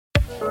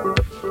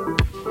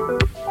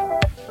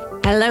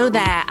Hello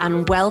there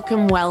and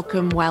welcome,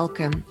 welcome,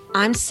 welcome.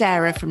 I'm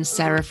Sarah from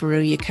Sarah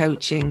Faruya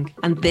Coaching,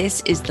 and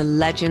this is the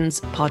Legends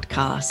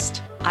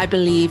Podcast. I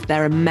believe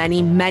there are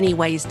many, many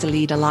ways to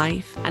lead a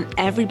life, and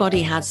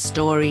everybody has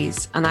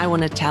stories, and I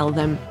want to tell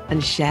them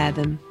and share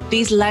them.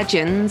 These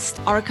legends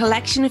are a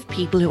collection of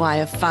people who I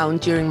have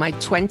found during my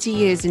 20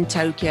 years in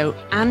Tokyo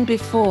and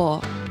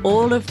before.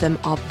 All of them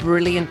are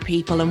brilliant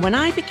people. And when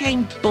I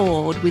became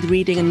bored with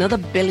reading another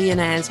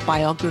billionaire's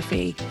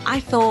biography, I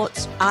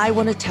thought I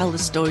want to tell the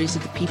stories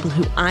of the people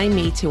who I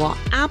meet who are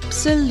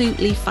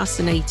absolutely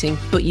fascinating,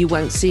 but you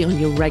won't see on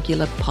your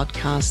regular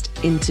podcast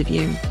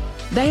interview.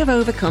 They have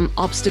overcome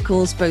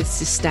obstacles, both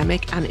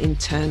systemic and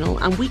internal,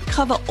 and we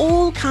cover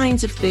all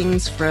kinds of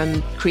things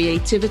from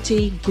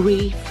creativity,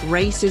 grief,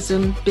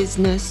 racism,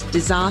 business,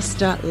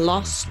 disaster,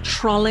 loss,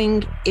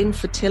 trolling,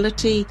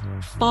 infertility,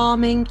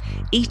 farming,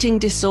 eating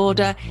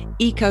disorder,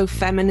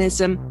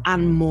 ecofeminism,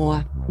 and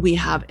more. We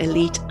have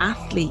elite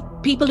athletes,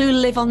 people who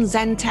live on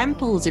Zen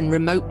temples in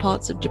remote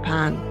parts of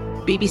Japan,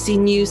 BBC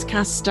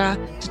newscaster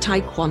to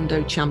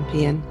Taekwondo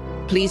champion.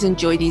 Please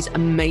enjoy these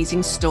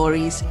amazing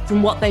stories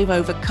from what they've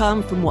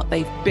overcome, from what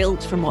they've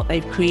built, from what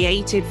they've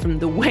created, from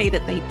the way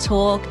that they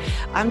talk.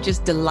 I'm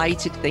just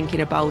delighted thinking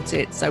about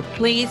it. So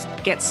please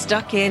get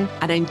stuck in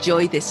and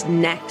enjoy this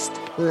next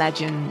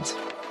legend.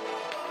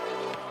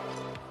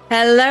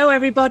 Hello,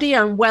 everybody,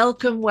 and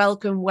welcome,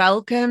 welcome,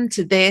 welcome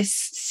to this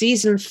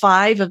season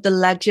 5 of the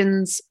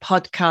Legends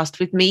Podcast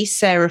with me,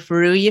 Sarah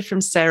Faruya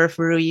from Sarah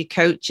Faruya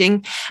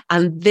Coaching.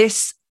 And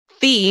this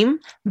theme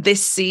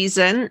this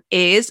season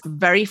is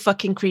very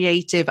fucking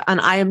creative,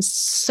 and I am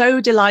so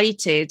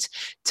delighted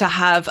to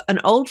have an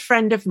old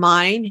friend of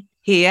mine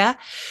here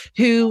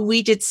who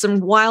we did some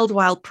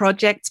wild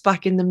projects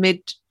back in the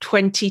mid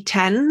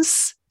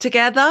 2010s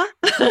together,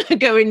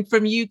 going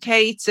from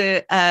UK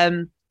to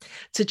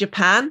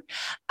Japan,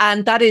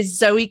 and that is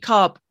Zoe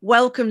Cobb.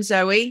 Welcome,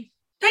 Zoe.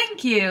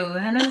 Thank you.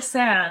 Hello,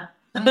 Sarah.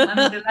 I'm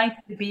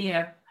delighted to be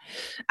here.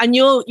 And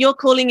you're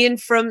calling in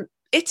from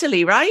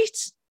Italy, right?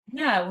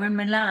 Yeah, we're in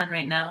Milan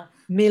right now.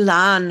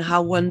 Milan,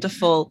 how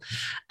wonderful.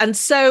 And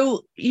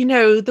so, you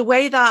know, the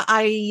way that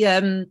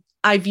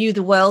I view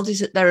the world is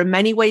that there are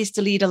many ways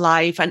to lead a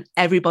life and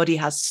everybody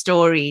has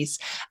stories.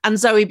 And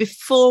Zoe,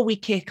 before we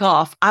kick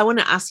off, I want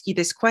to ask you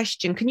this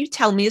question. Can you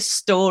tell me a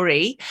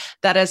story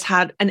that has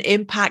had an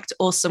impact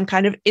or some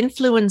kind of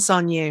influence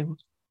on you?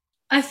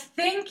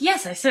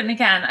 Yes, I certainly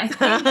can. I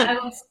think I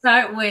will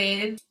start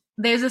with,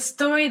 there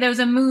was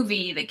a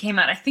movie that came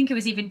out, I think it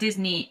was even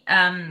Disney,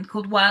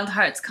 called Wild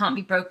Hearts Can't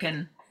Be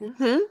Broken.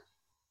 Mm-hmm.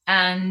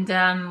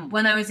 And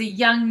when I was a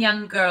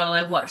young girl,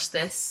 I watched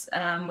this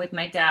with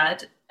my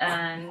dad.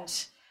 And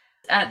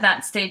at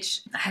that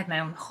stage, I had my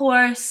own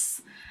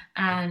horse.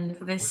 And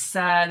this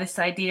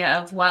idea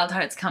of Wild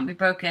Hearts Can't Be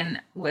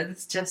Broken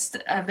was just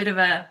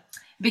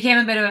became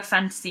a bit of a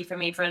fantasy for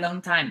me for a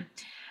long time.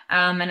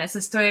 And it's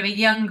a story of a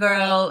young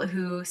girl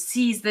who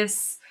sees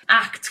this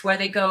act where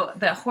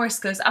the horse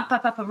goes up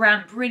a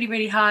ramp really,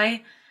 really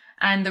high,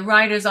 and the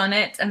rider's on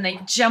it, and they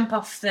jump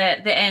off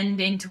the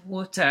end into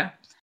water.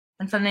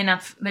 And funnily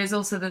enough, there's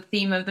also the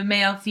theme of the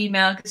male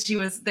female,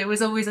 because there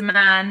was always a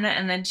man,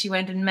 and then she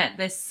went and met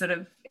this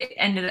it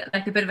ended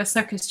like a bit of a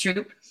circus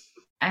troupe,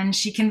 and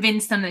she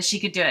convinced them that she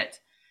could do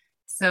it.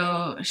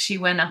 So she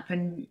went up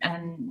and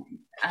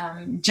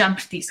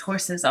jumped these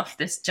horses off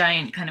this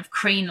giant kind of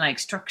crane-like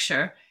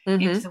structure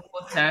into the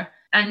water.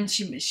 And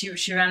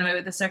she ran away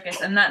with the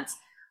circus, and that's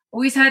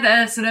always had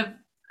it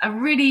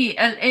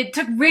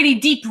took really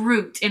deep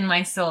root in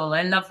my soul.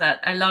 I love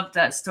that. I loved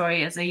that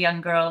story as a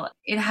young girl.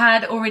 It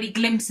had already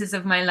glimpses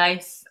of my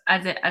life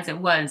as it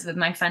was, with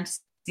my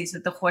fantasies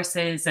with the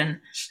horses, and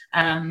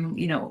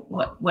you know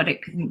what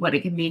it can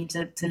mean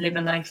to live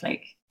a life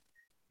like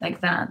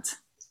that.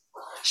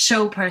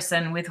 Show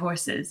person with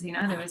horses, you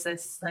know, there was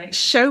this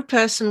show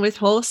person with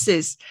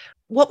horses.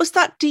 What was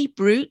that deep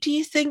root, do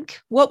you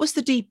think? What was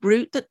the deep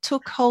root that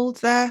took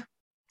hold there?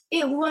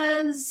 It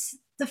was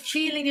the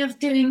feeling of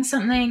doing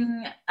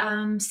something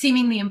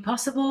seemingly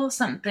impossible,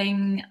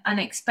 something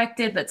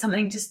unexpected, but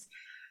something just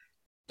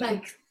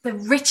like the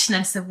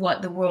richness of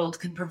what the world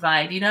can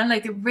provide, you know,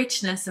 like the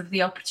richness of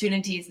the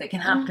opportunities that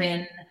can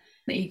happen,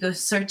 that you go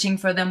searching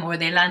for them, or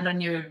they land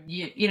on your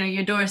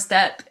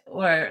doorstep,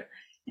 or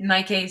in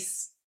my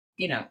case,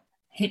 you know,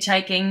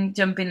 hitchhiking,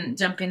 jump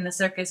in the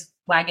circus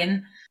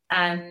wagon.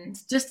 And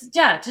just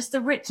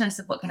the richness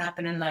of what can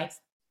happen in life.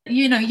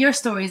 You know, your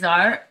stories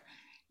are,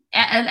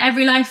 and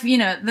every life, you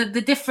know,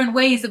 the different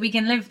ways that we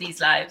can live these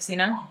lives, you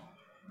know.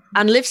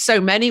 And live so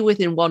many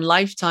within one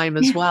lifetime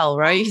as well,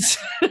 right?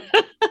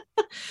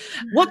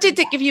 What did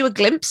it give you a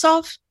glimpse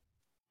of?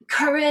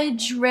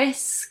 Courage,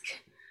 risk.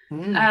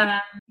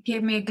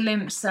 Gave me a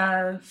glimpse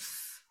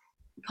of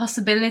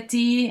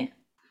possibility,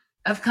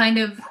 of kind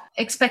of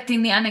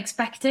expecting the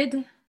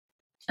unexpected.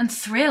 And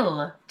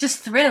thrill.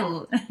 Just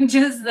like,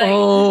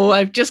 oh,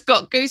 I've just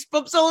got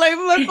goosebumps all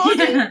over my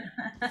body.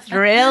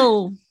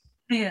 Thrill.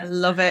 Yeah. I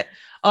love it.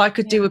 Oh, I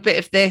could do a bit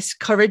of this.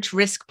 Courage,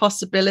 risk,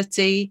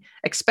 possibility,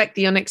 expect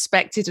the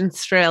unexpected, and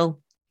thrill.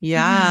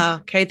 Yeah.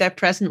 Okay. They're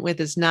present with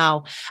us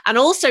now. And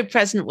also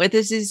present with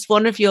us is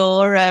one of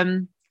your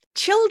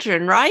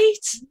children, right?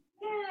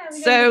 Yeah, we got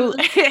a So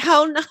little.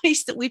 how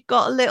nice that we've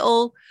got a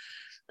little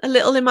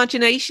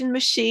imagination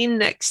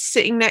machine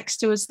sitting next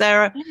to us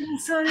there.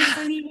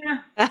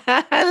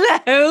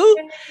 Hello.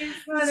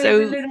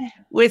 So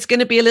it's going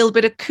to be a little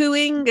bit of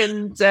cooing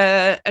and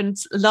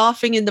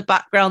laughing in the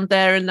background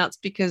there, and that's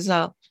because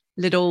our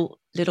little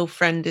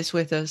friend is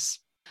with us.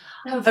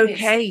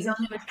 Okay. It's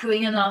only with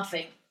cooing and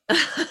laughing.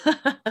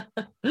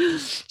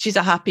 She's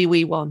a happy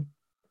wee one.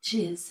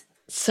 She is.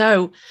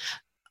 So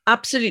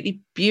absolutely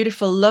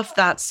beautiful. Love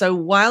that. So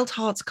Wild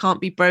Hearts Can't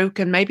Be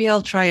Broken. Maybe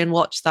I'll try and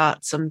watch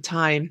that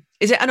sometime.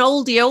 Is it an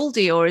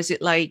oldie or is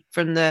it like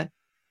from the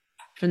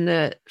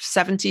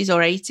 70s or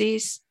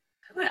 80s?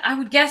 I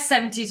would guess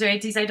 70s or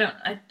 80s. I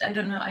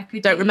don't know. I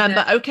don't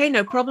remember. Okay,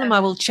 no problem. I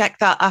will check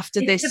that after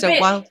this. So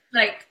bit,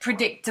 like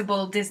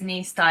predictable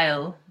Disney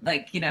style,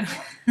 like, you know.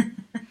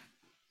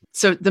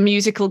 So the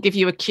music will give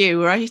you a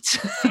cue, right?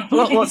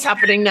 What's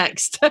happening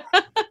next?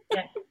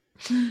 Yeah.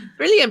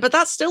 Brilliant. But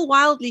that's still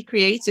wildly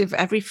creative.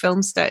 Every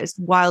film set is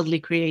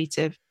wildly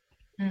creative.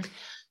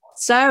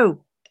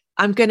 So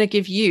I'm going to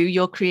give you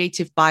your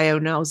creative bio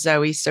now,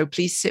 Zoe. So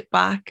please sit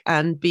back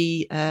and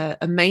be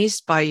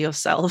amazed by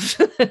yourself.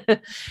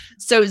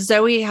 So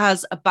Zoe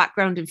has a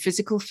background in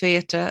physical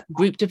theatre,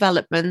 group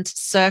development,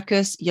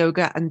 circus,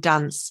 yoga, and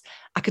dance.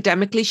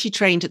 Academically, she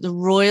trained at the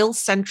Royal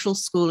Central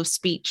School of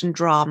Speech and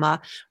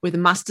Drama with a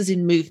master's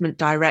in movement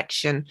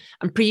direction,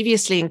 and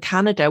previously in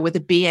Canada with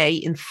a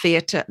BA in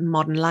theatre and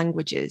modern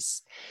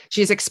languages. She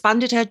has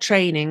expanded her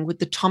training with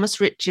the Thomas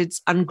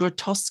Richards and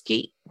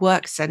Grotowski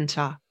Work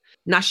Centre,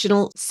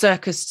 National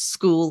Circus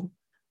School,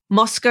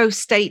 Moscow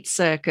State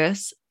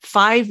Circus,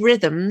 Five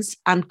Rhythms,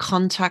 and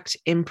Contact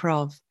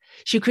Improv.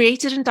 She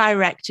created and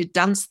directed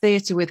dance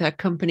theatre with her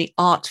company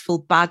Artful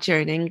Badger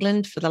in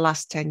England for the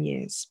last 10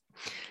 years.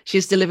 She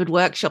has delivered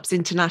workshops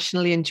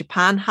internationally in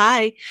Japan,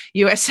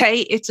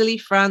 USA, Italy,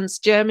 France,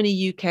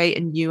 Germany, UK,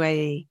 and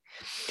UAE.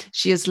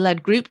 She has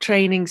led group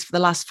trainings for the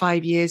last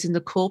 5 years in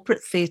the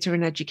corporate theatre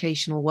and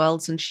educational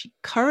worlds, and she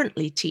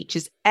currently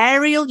teaches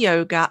aerial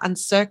yoga and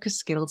circus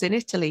skills in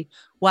Italy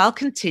while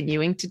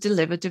continuing to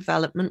deliver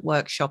development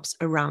workshops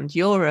around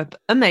Europe.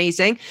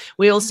 Amazing.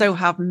 We also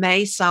have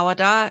May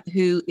Sawada,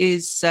 who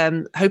is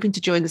hoping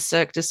to join the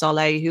Cirque du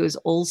Soleil, who is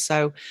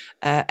also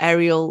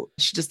aerial.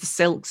 She does the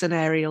silks and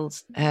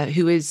aerials,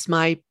 who is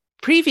my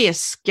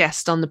previous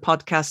guest on the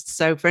podcast.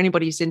 So for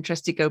anybody who's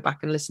interested, go back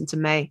and listen to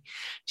May.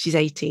 She's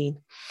 18.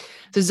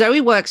 So Zoe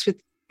works with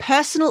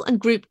personal and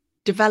group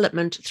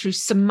development through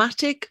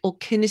somatic or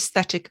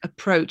kinesthetic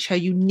approach. Her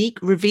unique,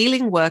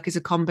 revealing work is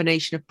a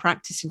combination of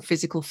practice in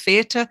physical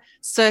theatre,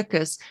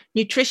 circus,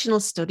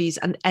 nutritional studies,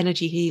 and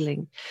energy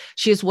healing.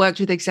 She has worked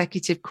with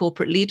executive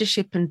corporate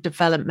leadership and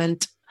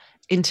development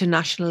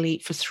internationally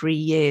for 3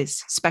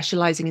 years,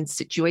 specializing in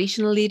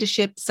situational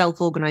leadership,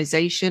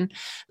 self-organization,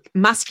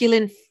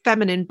 masculine,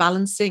 feminine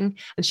balancing,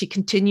 and she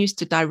continues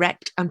to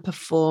direct and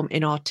perform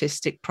in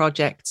artistic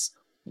projects.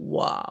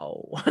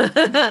 Wow.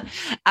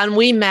 And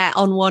we met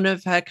on one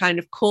of her kind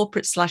of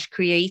corporate /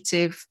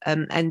 creative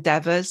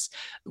endeavors,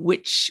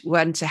 which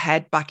went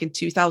ahead back in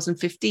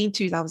 2015,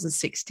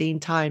 2016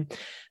 time.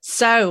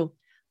 So,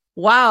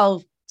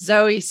 wow,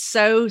 Zoe,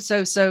 so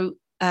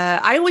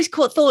I always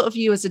thought of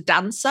you as a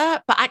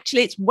dancer, but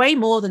actually it's way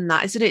more than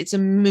that, isn't it? It's a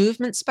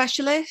movement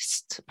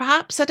specialist,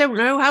 perhaps. I don't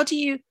know. How do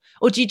you,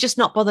 or do you just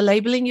not bother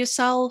labeling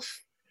yourself?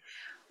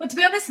 Well, to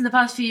be honest, in the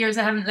past few years,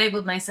 I haven't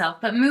labeled myself,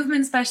 but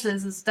movement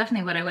specialist is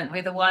definitely what I went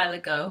with a while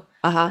ago.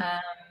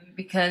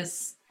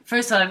 Because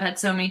first of all, I've had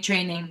so many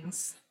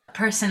trainings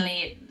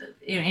personally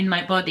in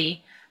my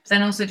body, but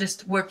then also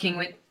just working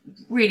with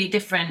really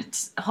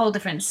a whole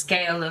different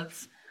scale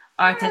of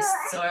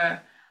artists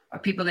or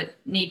people that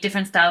need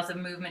different styles of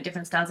movement,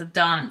 different styles of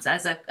dance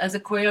as a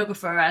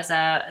choreographer, as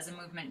a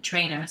movement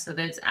trainer. So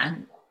there's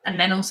and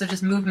then also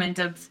just movement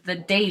of the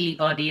daily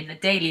body and the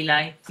daily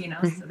life, you know.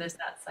 So there's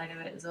that side of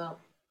it as well.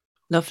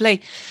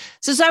 Lovely.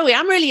 So Zoe,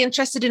 I'm really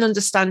interested in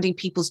understanding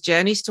people's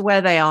journeys to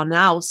where they are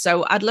now.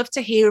 So I'd love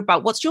to hear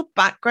about what's your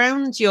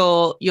background,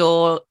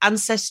 your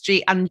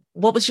ancestry, and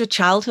what was your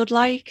childhood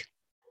like?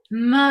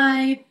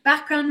 My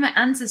background, my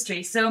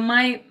ancestry. So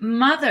my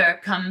mother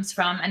comes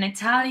from an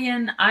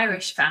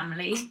Italian-Irish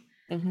family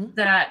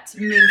that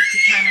moved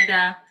to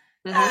Canada.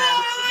 There's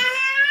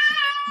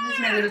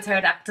my little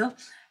pterodactyl.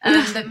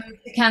 That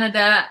moved to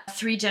Canada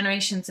 3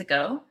 generations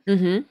ago.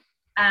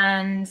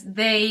 And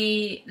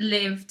they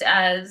lived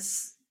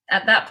as,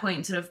 at that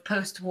point, sort of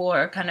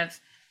post-war kind of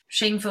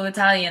shameful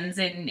Italians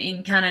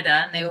in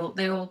Canada, and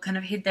they all kind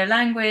of hid their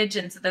language,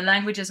 and so the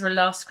languages were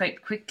lost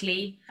quite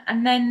quickly.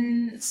 And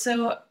then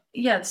so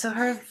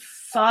her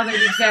father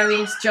did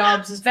various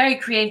jobs, was very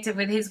creative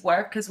with his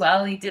work as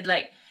well. He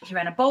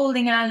ran a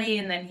bowling alley,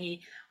 and then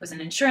he was an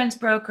insurance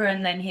broker,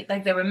 and then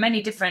there were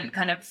many different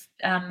kind of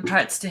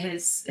parts to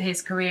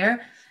his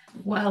career,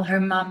 while her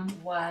mum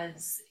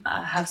was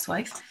a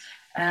housewife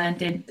and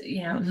did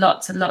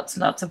lots and lots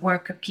of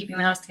work of keeping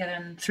the house together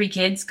and 3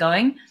 kids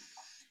going.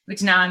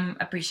 which now I'm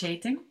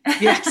appreciating.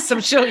 Yes,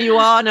 I'm sure you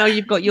are. No,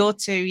 you've got your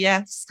two,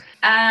 yes.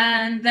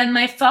 And then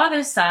my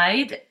father's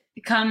side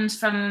comes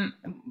from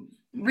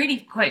really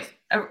quite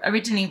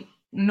originally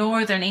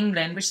northern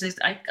England, which is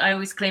I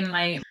always claim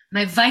my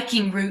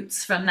Viking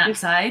roots from that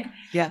side.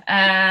 Yeah.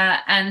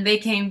 And they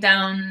came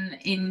down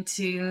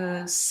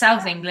into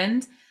South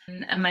England,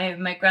 and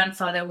my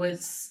grandfather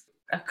was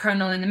a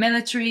colonel in the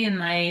military, and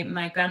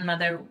my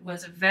grandmother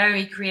was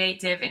very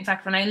creative. In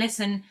fact, when I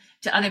listen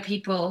to other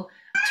people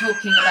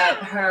talking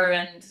about her,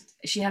 and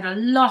she had a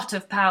lot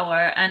of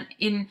power and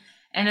in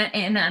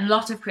a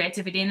lot of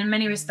creativity, and in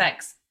many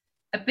respects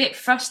a bit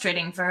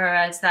frustrating for her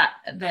as that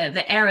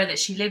the era that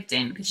she lived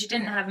in, because she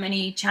didn't have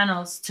many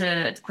channels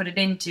to put it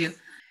into.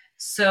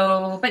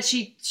 So, but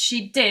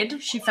she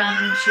did. She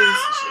found she was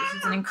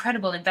an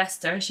incredible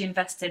investor. She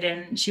invested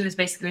in. She was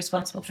basically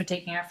responsible for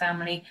taking our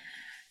family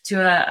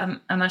to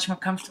a much more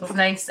comfortable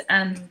place.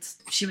 And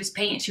she was a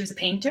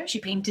painter. She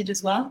painted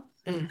as well,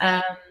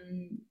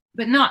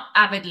 but not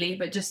avidly.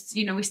 But just,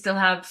 you know, I still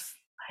have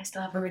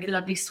a really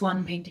lovely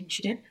swan painting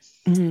she did.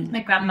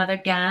 My grandmother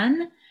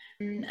Gan,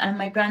 and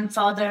my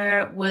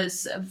grandfather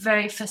was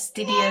very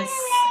fastidious.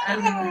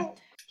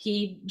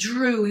 He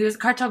was a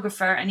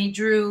cartographer, and he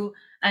drew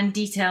and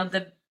detailed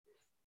the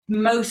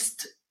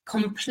most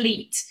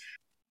complete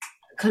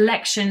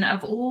collection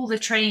of all the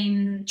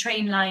train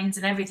lines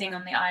and everything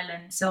on the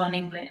island. So on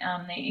England,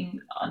 on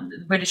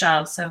the British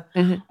Isles, so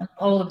on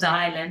all of the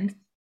island,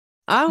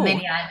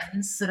 many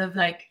islands, sort of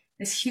like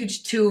this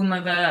huge tome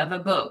of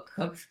a book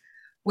of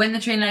when the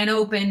train line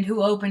opened,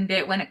 who opened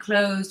it, when it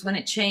closed, when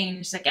it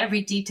changed, like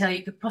every detail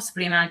you could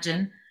possibly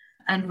imagine,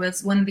 and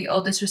was one of the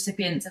oldest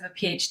recipients of a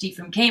PhD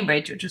from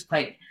Cambridge, which was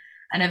quite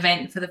an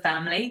event for the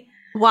family.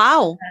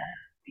 Wow.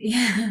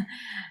 Yeah.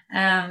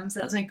 So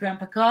that was my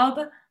grandpa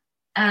Cobb.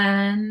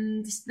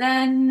 And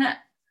then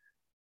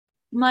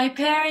my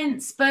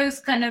parents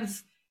both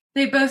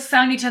they both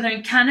found each other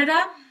in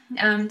Canada.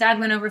 Dad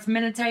went over for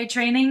military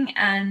training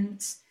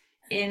and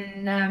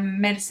in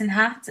Medicine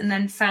Hat, and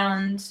then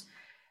found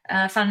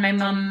my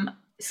mum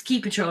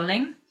ski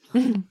patrolling.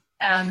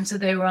 So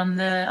they were on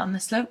the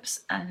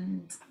slopes,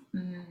 and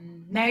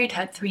married,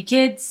 had 3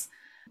 kids.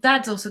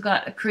 Dad's also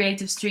got a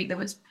creative streak that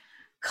was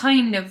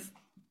kind of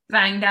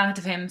banged out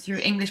of him through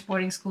English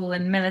boarding school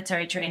and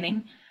military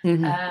training,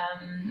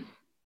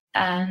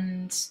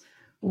 and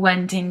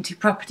went into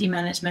property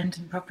management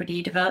and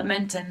property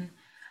development. And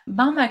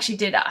Mum actually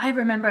did, I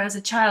remember as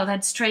a child,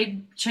 had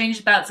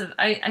strange bouts of,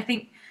 I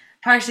think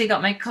partially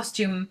got my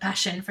costume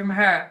passion from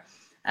her.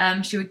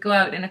 She would go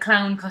out in a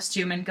clown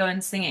costume and go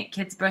and sing at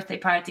kids' birthday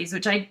parties,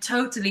 which I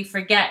totally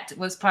forget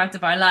was part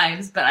of our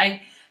lives. But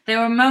there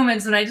were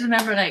moments when I just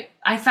remember, like,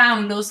 I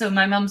found also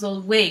my mum's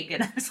old wig,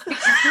 and I was like,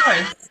 of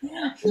course,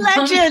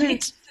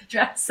 legend, to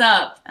dress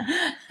up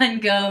and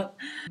go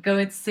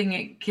and sing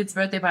at kids'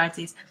 birthday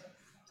parties.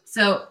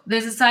 So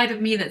there's a side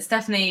of me that's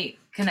definitely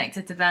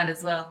connected to that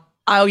as well.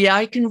 Oh yeah,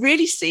 I can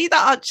really see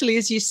that actually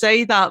as you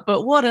say that.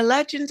 But what a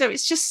legend.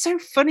 It's just so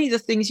funny, the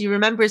things you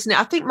remember, isn't it?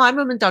 I think my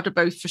mum and dad are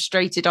both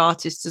frustrated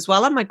artists as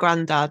well, and my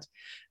granddad.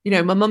 You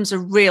know, my mum's a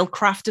real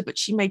crafter, but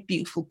she made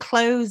beautiful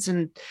clothes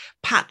and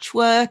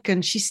patchwork,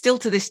 and she still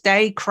to this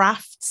day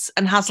crafts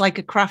and has like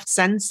a craft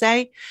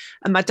sensei.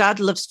 And my dad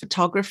loves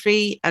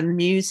photography and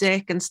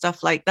music and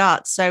stuff like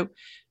that. So,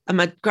 and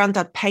my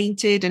granddad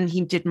painted and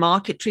he did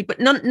marquetry, but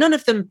none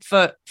of them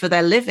for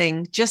their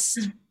living. Just,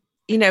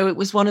 you know, it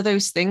was one of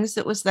those things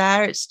that was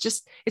there.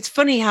 It's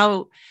funny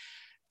how,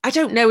 I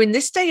don't know, in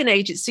this day and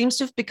age, it seems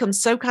to have become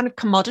so kind of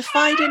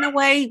commodified in a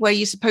way where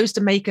you're supposed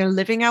to make a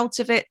living out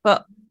of it.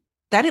 But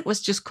then it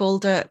was just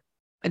called an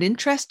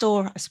interest,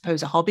 or I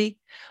suppose a hobby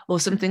or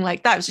something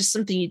like that. It was just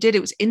something you did.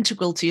 It was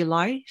integral to your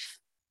life.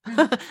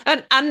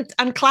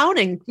 and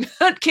clowning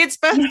at kids'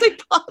 birthday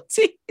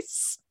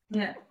parties.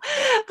 Yeah.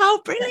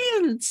 How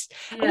brilliant.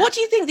 Yeah. What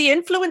do you think the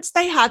influence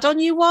they had on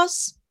you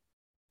was?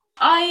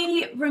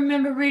 I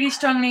remember really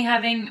strongly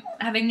having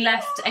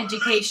left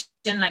education.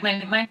 Like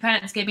my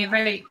parents gave me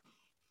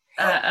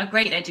a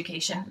great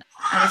education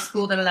at a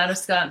school that allowed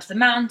us to go out to the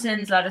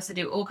mountains, allowed us to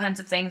do all kinds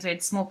of things. We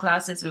had small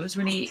classes. It was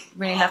really,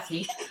 really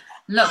lovely.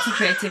 Lots of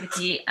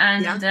creativity.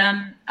 And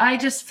I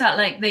just felt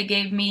like they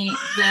gave me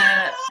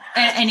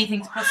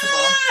anything's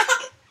possible.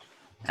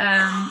 1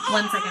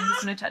 second, I'm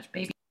just going to touch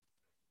baby.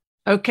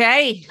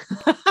 Okay.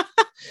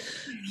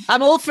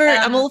 I'm all for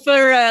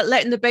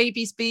letting the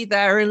babies be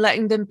there and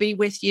letting them be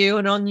with you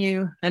and on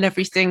you and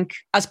everything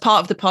as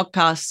part of the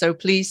podcast. So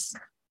please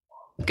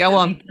go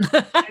on.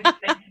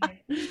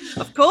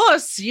 Of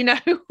course, you know.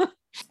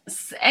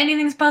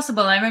 Anything's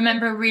possible. I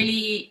remember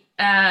really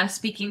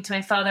speaking to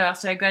my father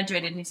after I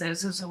graduated, and he said,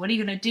 so what are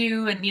you going to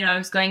do? And, you know, I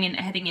was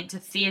heading into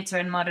theatre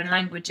and modern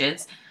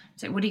languages.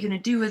 So what are you going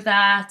to do with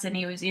that? And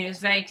he was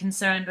very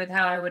concerned with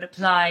how I would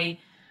apply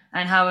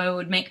and how I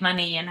would make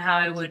money and how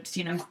I would,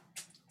 you know.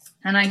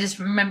 And I just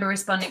remember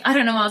responding, I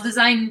don't know, I'll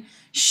design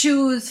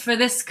shoes for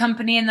this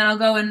company and then I'll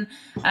go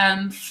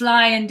and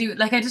fly and do,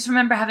 like, I just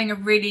remember having a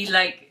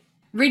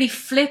really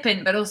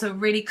flippant, but also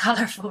really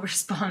colorful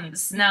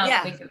response.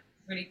 Now,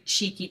 really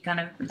cheeky, kind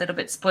of a little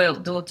bit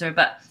spoiled daughter,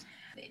 but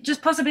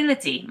just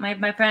possibility.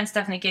 My parents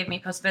definitely gave me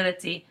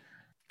possibility.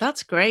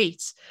 That's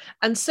great.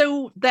 And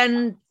so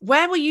then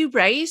where were you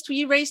raised? Were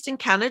you raised in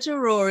Canada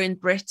or in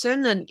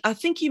Britain? And I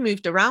think you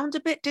moved around a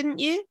bit, didn't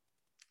you?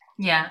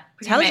 Yeah.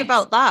 Tell us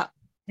about that.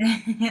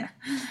 Yeah.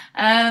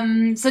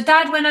 So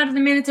dad went out of the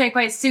military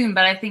quite soon,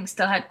 but I think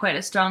still had quite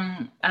a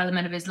strong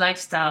element of his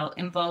lifestyle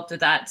involved with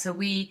that. So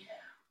we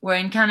were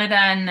in Canada,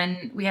 and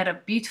then we had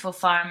a beautiful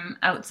farm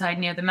outside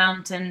near the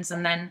mountains,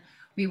 and then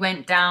we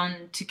went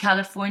down to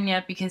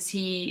California because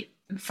he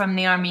from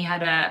the army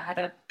had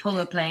a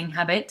polo playing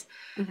habit.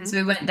 Mm-hmm. So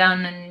we went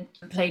down and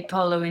played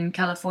polo in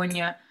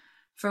California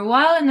for a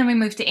while, and then we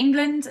moved to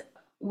England,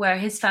 where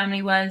his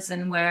family was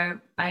and where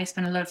I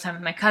spent a lot of time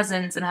with my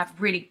cousins and have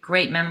really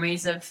great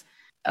memories of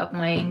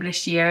my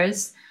English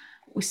years.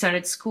 We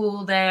started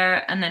school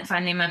there, and then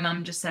finally my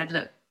mum just said,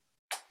 look,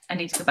 I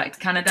need to go back to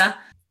Canada.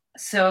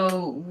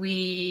 So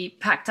we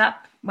packed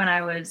up when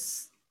I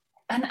was,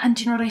 and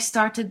do you know what? I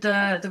started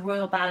the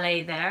Royal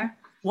Ballet there.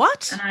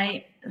 What? And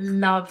I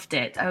loved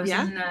it. I was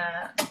in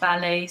the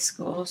ballet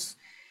schools.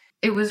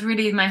 It was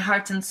really my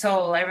heart and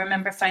soul. I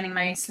remember finding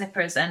my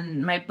slippers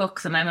and my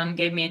book that my mum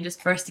gave me and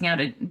just bursting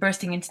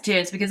into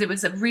tears, because it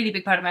was a really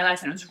big part of my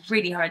life, and it was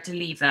really hard to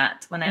leave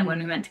that when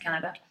we went to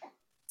Canada.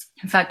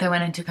 In fact, I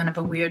went into kind of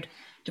a weird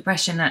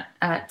depression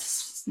at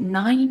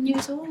 9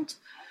 years old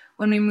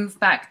when we moved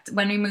back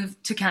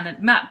to Canada,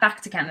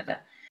 back to Canada,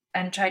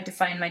 and tried to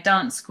find my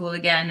dance school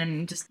again,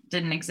 and just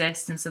didn't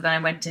exist. And so then I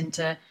went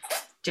into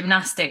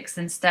gymnastics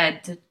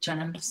instead to try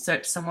and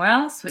search somewhere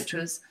else, which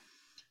was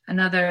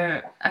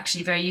another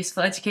actually very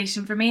useful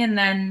education for me, and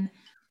then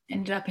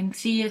ended up in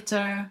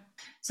theatre.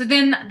 So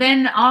then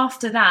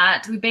after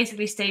that, we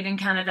basically stayed in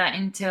Canada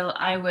until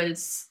I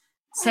was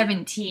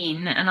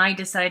 17, and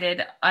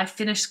I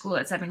finished school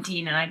at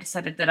 17, and I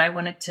decided that I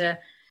wanted to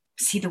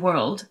see the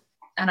world,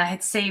 and I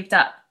had saved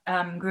up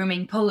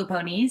grooming polo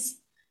ponies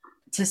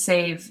to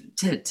save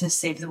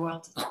the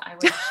world. I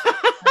wish.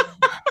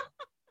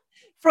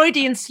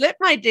 Freudian slip,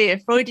 my dear.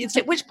 Freudian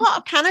slip. Which part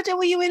of Canada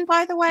were you in,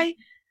 by the way?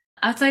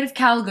 Outside of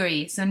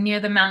Calgary, so near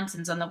the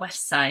mountains on the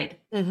west side.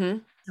 Mm-hmm.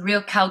 The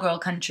real cowgirl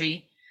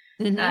country,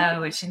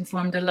 which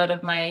informed a lot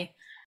of my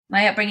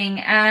upbringing,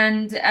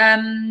 and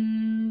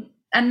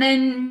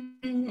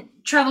then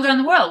traveled around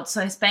the world.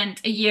 So I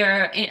spent a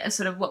year in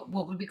sort of what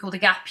would be called a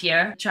gap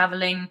year,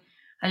 traveling.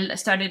 I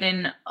started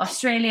in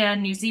Australia,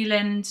 New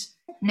Zealand,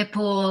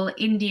 Nepal,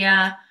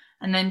 India,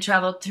 and then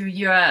traveled through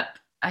Europe.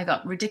 I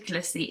got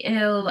ridiculously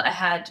ill. I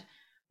had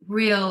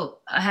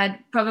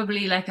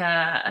probably like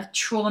a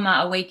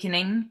trauma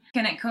awakening,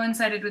 and it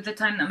coincided with the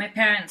time that my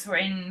parents were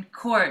in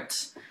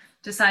court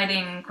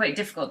deciding quite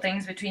difficult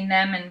things between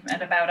them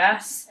and about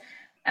us.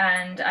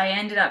 And I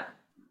ended up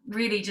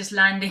really just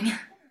landing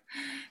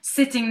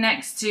sitting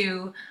next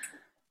to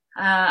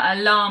a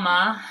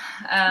lama.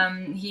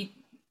 He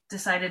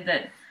decided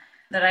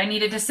that I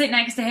needed to sit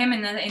next to him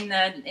in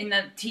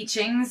the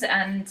teachings,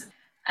 and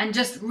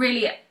just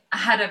really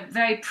had a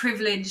very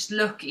privileged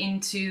look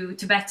into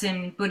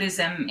Tibetan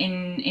Buddhism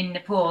in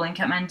Nepal, in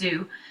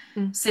Kathmandu,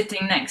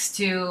 sitting next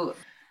to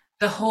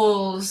the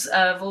halls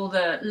of all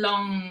the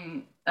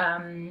long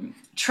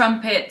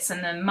trumpets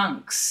and the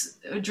monks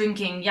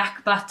drinking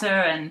yak butter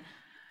and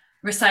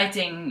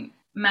reciting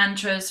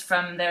mantras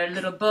from their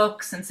little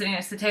books, and sitting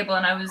next to the table.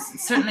 And I was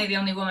certainly the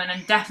only woman,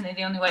 and definitely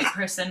the only white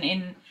person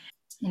in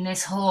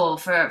this hall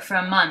for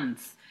a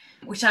month,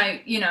 which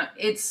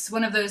it's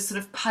one of those sort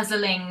of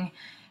puzzling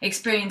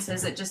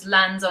experiences that just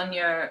lands on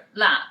your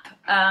lap,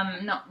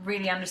 not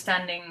really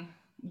understanding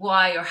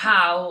why or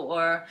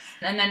how,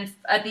 and then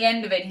at the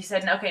end of it he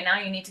said, okay, now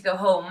you need to go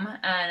home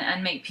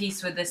and make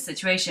peace with this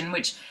situation,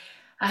 which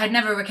I had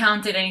never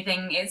recounted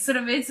anything. It's a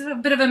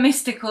bit of a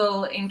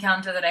mystical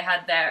encounter that I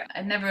had there.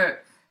 I'd never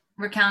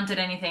recounted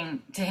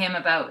anything to him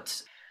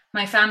about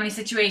my family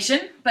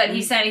situation, but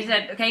he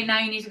said, okay, now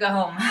you need to go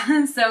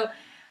home. So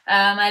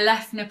I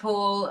left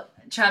Nepal,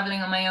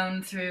 traveling on my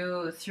own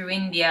through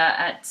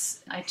India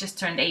I just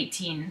turned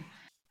 18,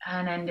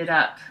 and ended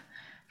up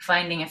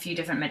finding a few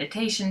different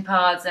meditation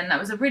paths, and it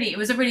was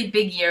a really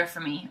big year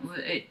for me.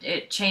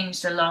 It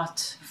changed a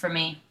lot for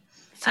me.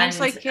 Sounds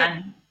like it.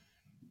 And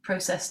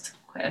processed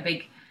quite a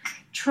big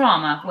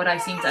trauma, what I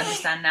seem to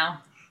understand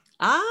now.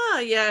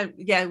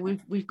 Yeah,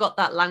 we've got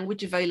that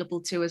language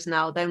available to us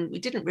now. Then we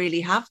didn't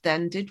really have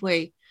then, did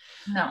we?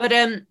 No. But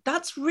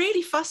that's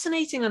really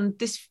fascinating, and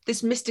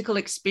this mystical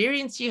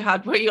experience you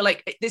had where you're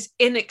like this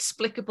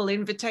inexplicable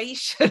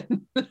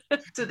invitation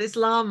to this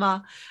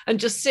lama and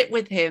just sit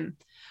with him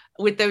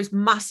with those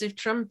massive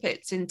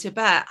trumpets in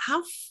Tibet.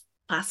 How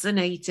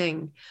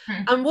fascinating.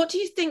 And what do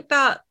you think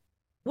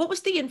what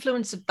was the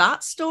influence of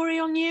that story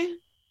on you?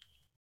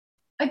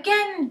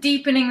 Again,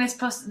 deepening this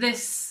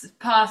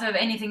path of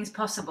anything's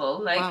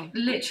possible,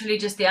 literally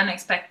just the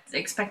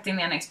expecting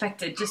the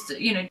unexpected. Just,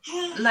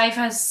 life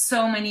has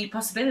so many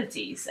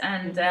possibilities,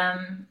 and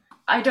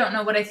I don't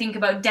know what I think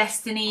about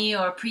destiny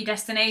or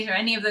predestination or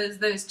any of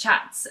those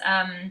chats.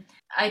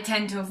 I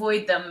tend to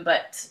avoid them,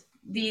 but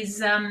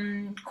these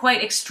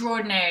quite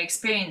extraordinary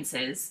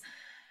experiences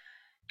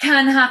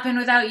can happen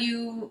without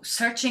you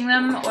searching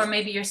them, or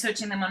maybe you're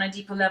searching them on a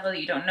deeper level.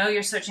 You don't know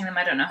you're searching them.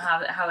 I don't know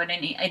how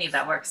any of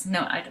that works.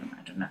 No, I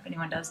don't know if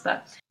anyone does,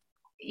 but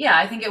yeah,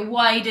 I think it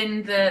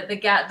widened the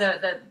gap,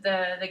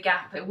 the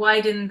gap. It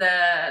widened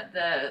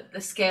the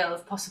scale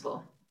of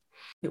possible.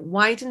 It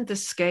widened the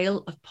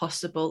scale of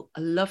possible.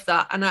 I love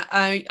that. And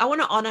I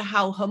want to honor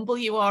how humble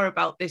you are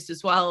about this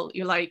as well.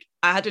 You're like,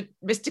 I had a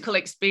mystical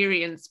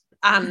experience,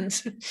 and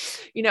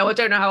I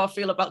don't know how I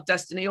feel about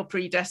destiny or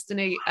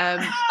predestiny.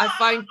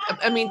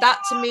 I mean,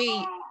 that to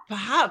me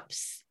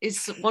perhaps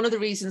is one of the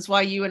reasons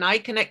why you and I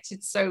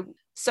connected so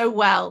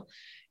well,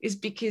 is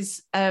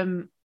because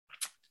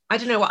I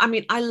don't know. I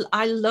mean,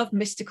 I love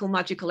mystical,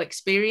 magical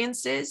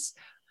experiences,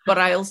 but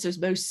I also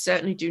most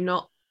certainly do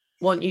not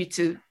want you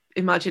to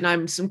imagine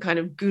I'm some kind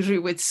of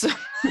guru with some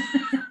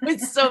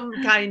with some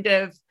kind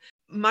of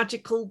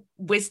magical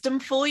wisdom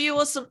for you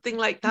or something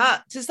like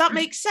that. Does that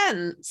make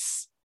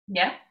sense?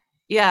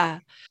 Yeah.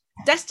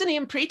 Destiny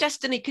and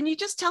predestiny, can you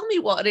just tell me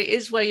what it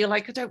is where you're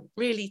like, I don't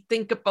really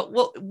think about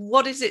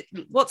what is it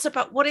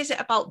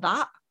about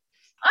that?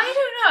 I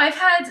don't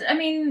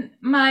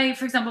know.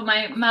 For example,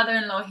 my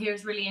mother-in-law here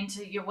is really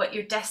into what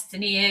your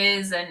destiny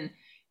is, and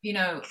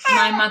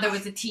my mother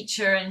was a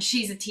teacher and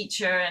she's a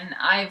teacher, and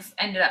I've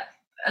ended up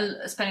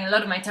spending a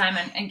lot of my time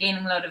and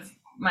gaining a lot of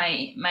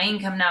my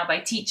income now by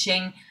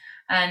teaching.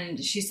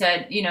 And she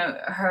said,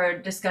 her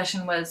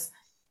discussion was,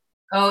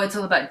 oh, it's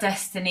all about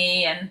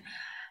destiny. And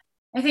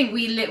I think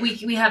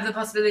we have the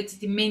possibility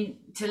to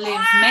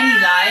live many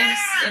lives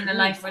in the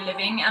life we're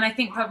living. And I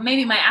think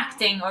maybe my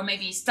acting or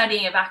maybe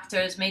studying of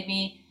actors made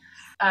me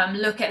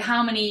look at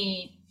how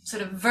many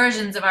sort of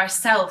versions of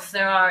ourself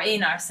there are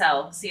in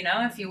ourselves,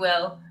 if you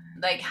will.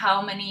 Like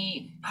how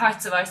many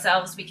parts of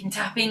ourselves we can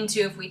tap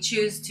into if we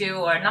choose to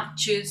or not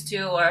choose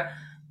to, or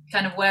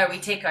kind of where we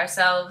take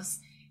ourselves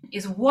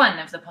is one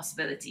of the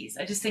possibilities.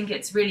 I just think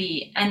it's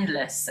really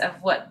endless of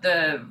what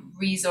the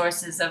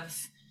resources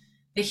of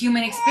the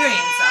human experience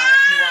are,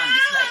 if you want.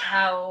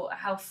 Like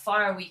how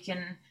far we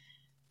can,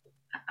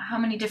 how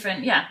many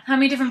different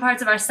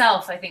parts of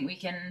ourself I think we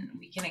can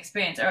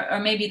experience,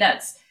 or maybe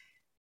that's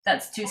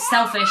too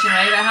selfish in a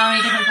way, but how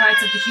many different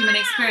parts of the human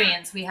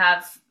experience we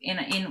have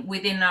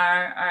within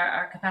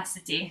our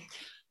capacity.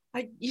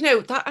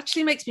 That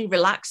actually makes me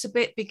relax a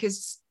bit,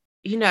 because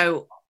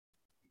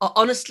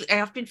honestly,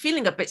 I've been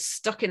feeling a bit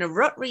stuck in a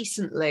rut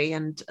recently,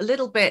 and a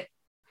little bit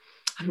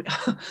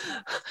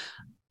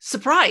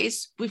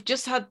surprise,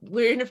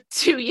 we're in a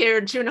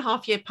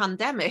 2.5 year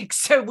pandemic,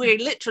 so we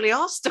literally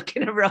are stuck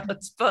in a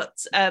rut, but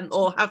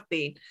or have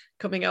been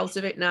coming out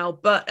of it now.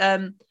 But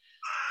that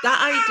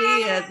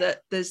idea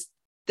that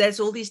there's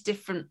all these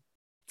different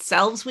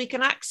selves we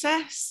can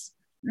access,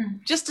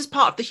 just as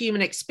part of the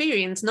human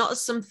experience, not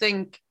as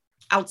something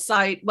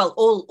outside, well,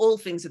 all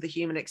things of the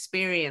human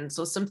experience,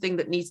 or something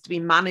that needs to be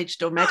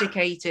managed or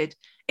medicated.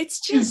 It's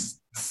just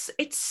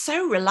it's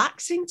so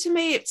relaxing to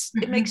me.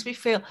 It makes me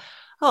feel,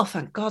 oh,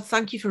 thank God,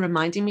 thank you for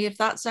reminding me of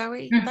that,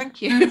 Zoe.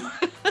 Thank you.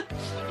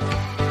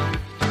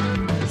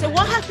 So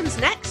what happens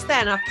next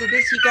then? After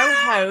this, you go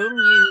home,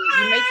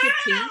 you make your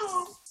peace.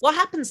 What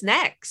happens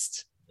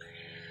next?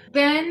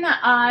 Then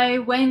I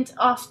went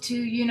off to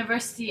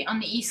university on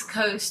the East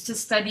Coast to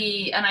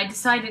study, and I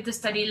decided to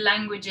study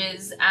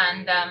languages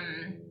and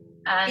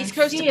East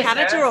Coast theater. Of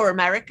Canada or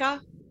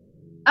America?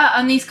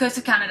 On the East Coast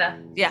of Canada.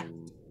 Yeah.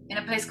 In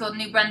a place called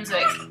New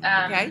Brunswick,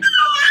 okay.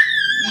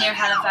 Near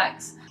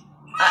Halifax.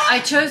 I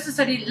chose to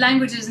study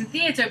languages and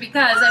theater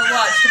because I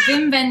watched a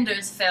Wim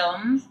Wenders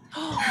film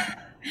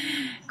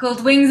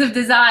called Wings of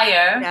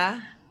Desire.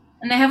 Yeah.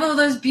 And they have all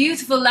those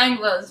beautiful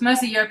languages,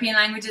 mostly European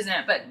languages in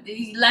it, but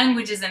these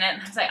languages in it.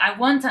 And I was like, I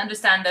want to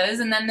understand those.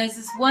 And then there's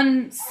this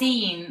one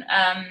scene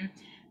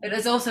that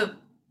has also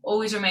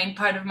always remained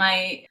part of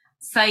my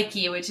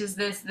psyche, which is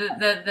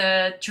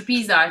the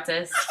trapeze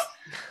artist.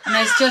 And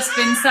there's just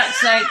been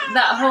such like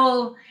that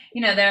whole,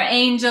 there are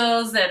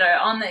angels that are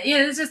on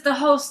it's just the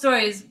whole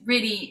story is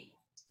really,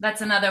 that's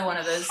another one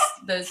of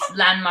those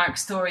landmark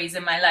stories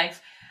in my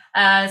life.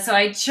 So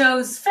I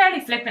chose fairly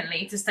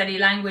flippantly to study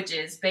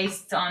languages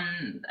based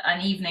on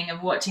an evening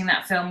of watching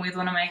that film with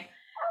one of my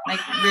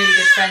really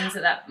good friends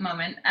at that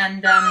moment,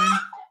 and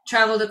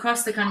traveled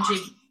across the country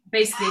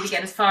basically to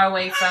get as far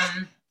away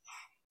from,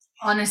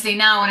 honestly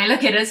now when I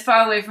look at it, as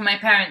far away from my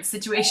parents'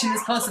 situation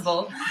as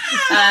possible,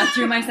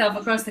 threw myself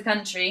across the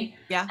country.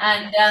 Yeah.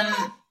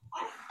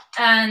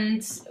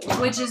 And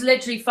which is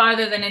literally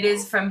farther than it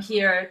is from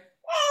here,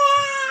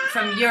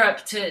 from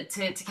Europe to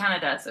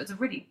Canada. So it's a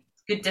really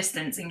good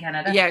distance in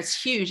Canada. Yeah, it's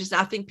huge.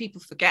 I think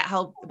people forget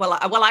how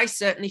well I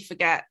certainly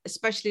forget,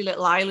 especially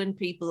little island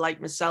people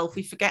like myself.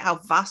 We forget how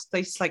vast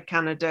places like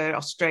Canada,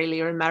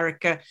 Australia,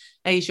 America,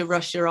 Asia,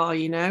 Russia are.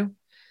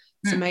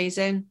 It's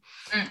amazing.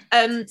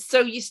 So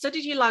you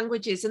studied your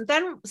languages, and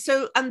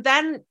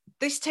then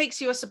this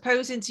takes you, I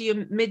suppose, into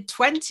your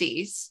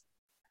mid-20s,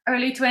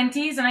 early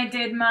 20s, and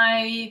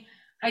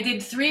I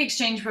did 3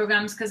 exchange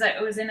programs because I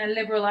was in a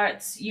liberal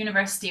arts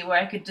university where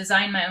I could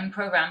design my own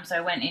program. So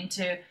I went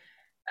into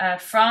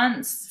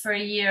France for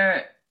a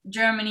year,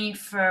 Germany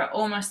for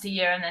almost a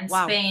year, and then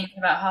Wow. Spain for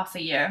about half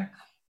a year.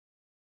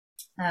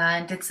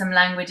 And did some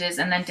languages,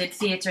 and then did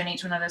theatre in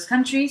each one of those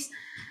countries,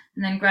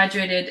 and then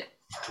graduated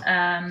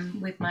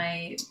with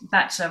my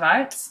Bachelor of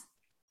Arts.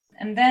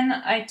 And then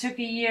I took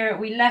a year,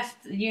 we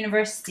left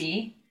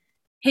university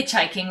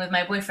hitchhiking with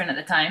my boyfriend at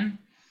the time.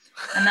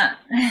 And that,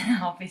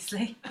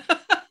 obviously.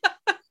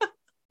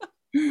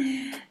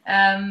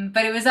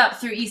 But it was up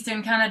through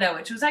Eastern Canada,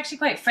 which was actually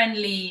quite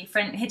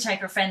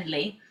hitchhiker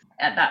friendly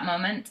at that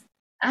moment.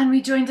 And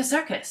we joined the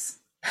circus.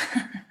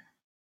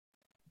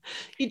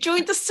 You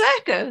joined the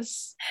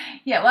circus?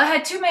 Yeah, well, I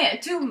had two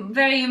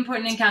very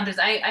important encounters.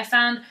 I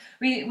found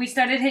we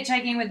started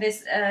hitchhiking with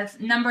this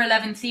Number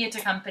 11 theatre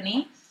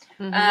company,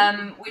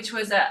 which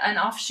was an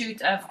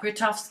offshoot of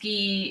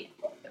Grotowski's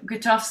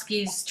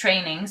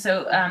training.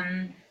 So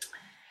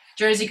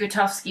Jerzy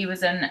Grotowski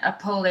was a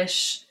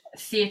Polish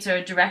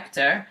theatre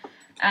director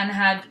and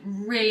had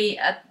really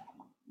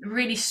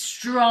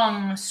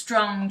strong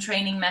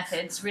training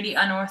methods, really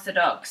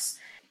unorthodox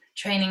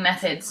training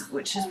methods,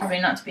 which is probably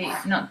not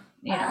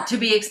to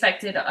be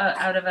expected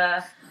out of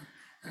a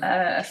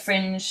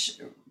fringe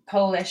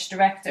Polish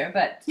director,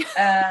 but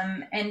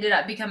ended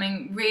up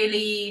becoming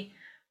really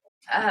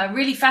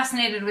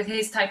fascinated with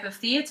his type of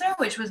theatre,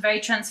 which was very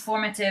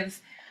transformative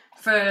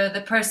for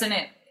the person.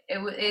 It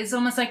is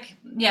almost like,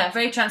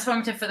 very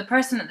transformative for the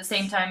person at the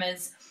same time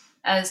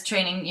as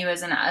training you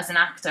as an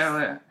actor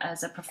or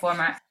as a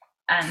performer.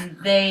 And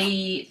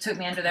they took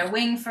me under their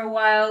wing for a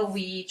while.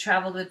 We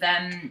traveled with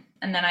them,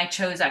 and then I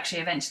chose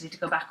actually eventually to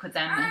go back with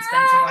them and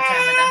spend some more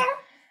time with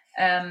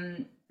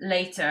them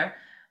later.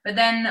 But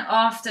then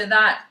after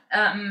that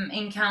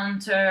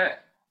encounter,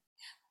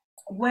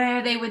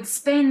 where they would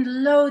spend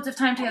loads of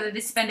time together, they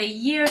spend a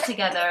year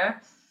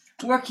together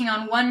working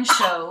on one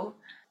show,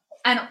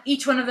 and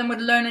each one of them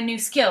would learn a new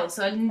skill,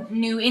 so a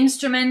new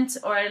instrument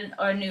or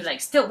a new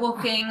like stilt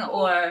walking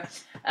or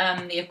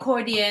the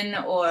accordion,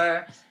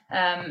 or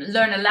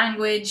learn a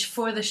language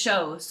for the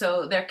show,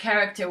 so their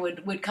character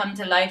would come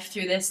to life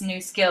through this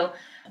new skill.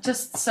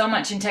 Just so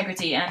much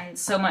integrity and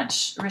so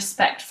much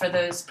respect for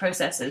those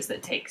processes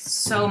that take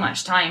so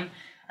much time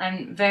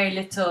and very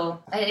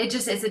little.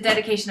 It's a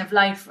dedication of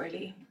life,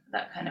 really,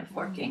 that kind of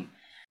working.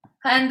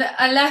 And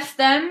I left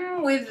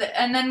them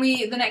and then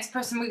the next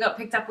person we got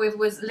picked up with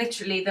was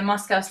literally the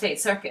Moscow State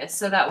Circus.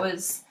 So that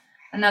was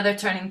another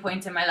turning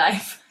point in my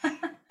life.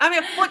 I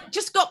mean, what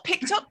just got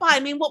picked up by? I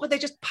mean, what were they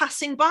just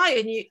passing by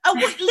and you? Oh,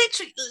 what,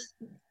 literally,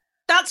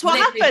 that's what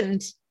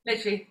happened.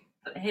 Literally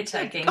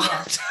hitchhiking.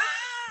 Yeah.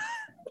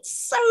 It's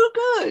so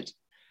good.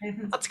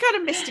 That's kind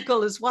of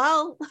mystical as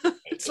well.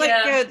 It's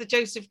like the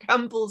Joseph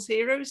Campbell's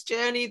hero's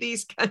journey.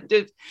 These kind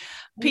of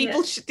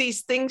people,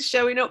 these things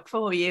showing up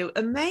for you.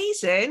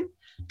 Amazing.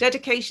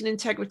 Dedication,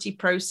 integrity,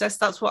 process.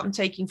 That's what I'm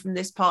taking from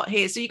this part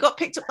here. So you got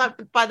picked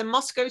up by the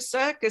Moscow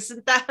Circus,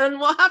 and then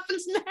what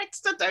happens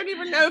next? I don't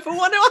even know if I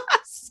want to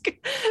ask.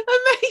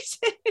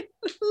 Amazing.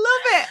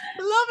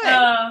 Love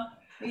it.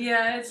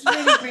 Yeah, it's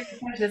really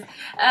precious.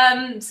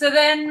 So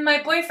then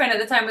my boyfriend at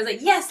the time was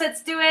like, yes,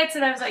 let's do it.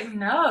 And I was like,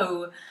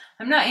 no,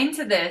 I'm not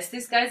into this.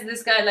 This guy,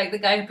 like the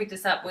guy who picked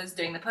us up was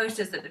doing the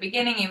posters at the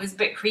beginning. He was a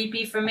bit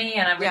creepy for me,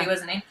 and I really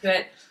wasn't into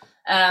it.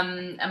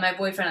 And my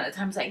boyfriend at the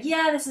time was like,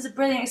 yeah, this is a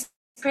brilliant experience.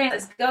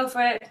 Let's go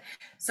for it.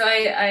 So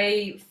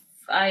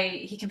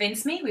he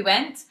convinced me. We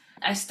went.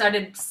 I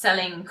started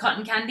selling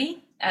cotton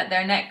candy at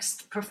their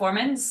next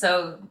performance.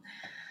 So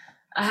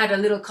I had a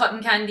little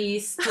cotton candy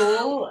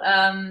stall.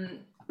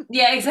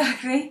 Yeah,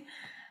 exactly.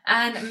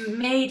 And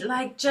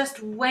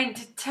went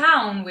to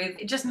town with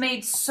it. Just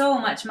made so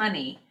much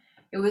money.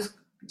 It was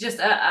just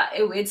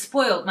it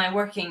spoiled my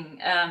working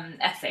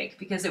ethic,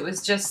 because it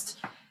was just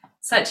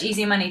such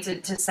easy money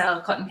to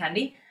sell cotton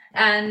candy.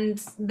 And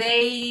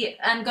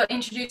got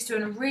introduced to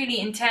a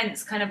really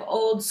intense kind of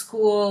old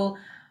school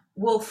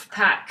wolf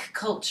pack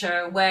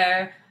culture,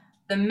 where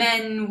the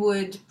men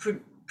would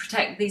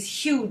protect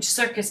these huge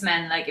circus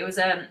men. Like, it was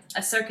a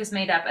circus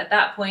made up at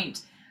that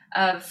point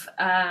of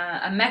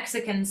a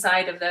Mexican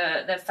side of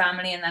the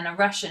family and then a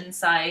Russian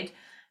side,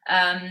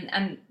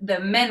 and the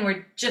men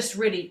were just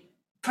really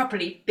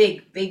properly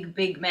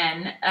big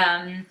men,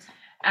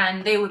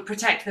 and they would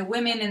protect the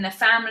women in the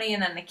family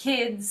and then the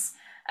kids.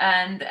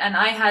 And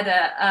I had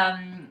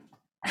an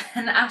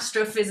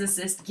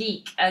astrophysicist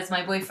geek as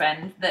my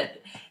boyfriend that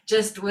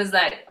just was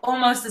like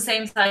almost the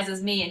same size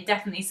as me and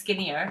definitely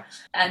skinnier,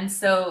 and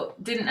so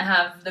didn't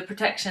have the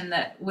protection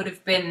that would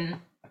have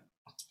been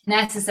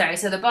necessary.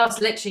 So the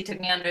boss literally took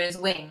me under his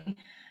wing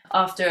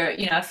after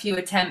a few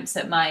attempts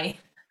at my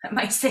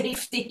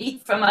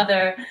safety from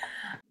other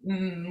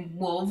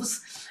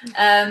wolves,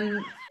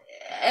 and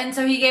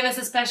so he gave us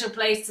a special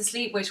place to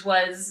sleep, which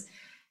was,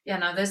 there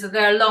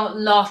are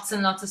lots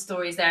and lots of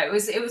stories there.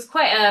 It was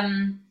quite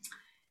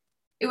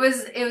it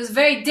was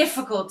very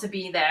difficult to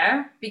be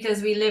there,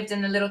 because we lived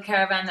in a little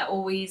caravan that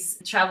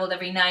always traveled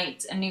every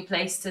night, a new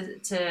place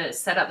to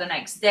set up the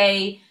next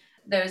day.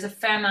 There was a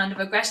fair amount of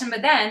aggression,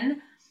 but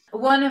then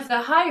one of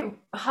the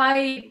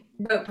high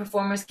rope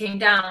performers came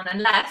down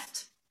and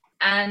left,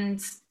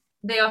 and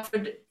they asked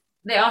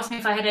me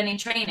if I had any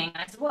training.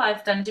 I said, well,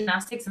 I've done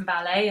gymnastics and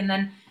ballet. And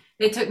then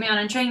they took me on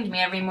and trained me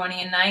every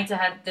morning and night. I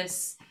had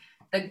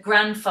the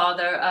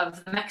grandfather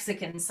of the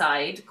Mexican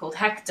side, called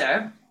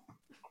Hector,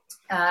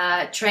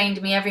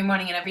 trained me every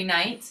morning and every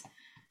night.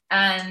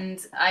 And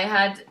I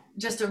had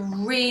just a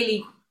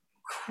really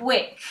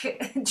quick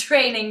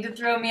training to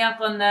throw me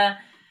up on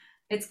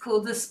it's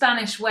called the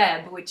Spanish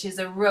web, which is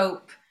a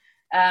rope,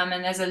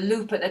 and there's a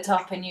loop at the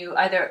top, and you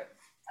either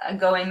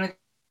go in with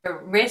your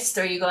wrist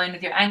or you go in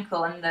with your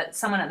ankle, and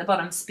someone at the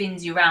bottom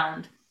spins you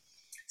round.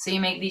 So you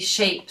make these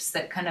shapes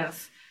that kind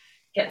of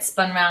get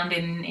spun round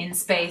in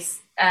space,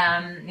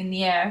 in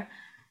the air.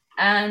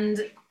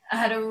 And I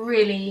had a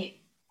really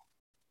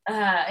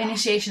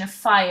initiation of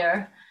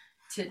fire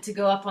to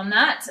go up on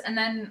that. And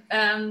then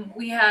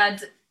we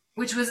had,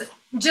 which was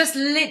just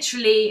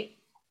literally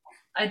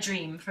a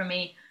dream for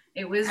me.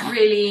 It was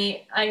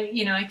really,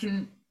 I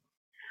can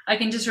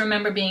just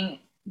remember being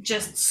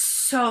just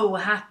so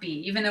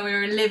happy, even though we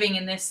were living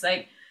in this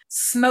like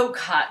smoke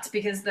hut,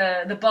 because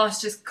the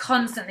boss just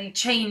constantly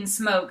chain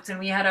smoked, and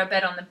we had our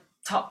bed on the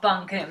top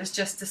bunk, and it was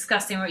just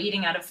disgusting. We were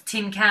eating out of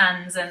tin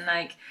cans and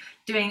like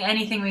doing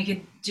anything we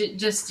could,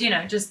 just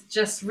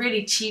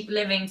really cheap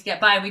living to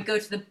get by. We'd go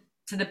to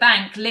the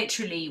bank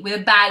literally with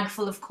a bag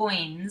full of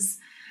coins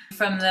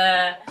from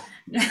the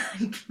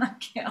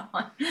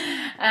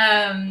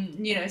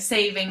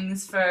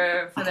savings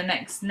for the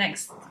next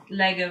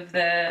leg of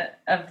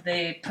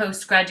the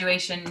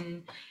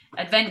post-graduation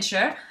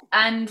adventure.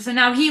 And so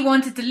now he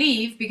wanted to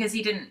leave because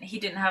he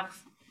didn't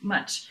have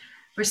much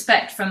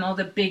respect from all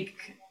the big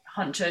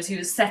honchos. He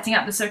was setting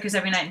up the circus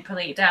every night and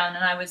pulling it down,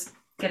 and I was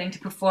getting to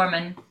perform.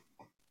 And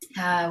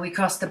we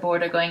crossed the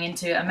border going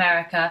into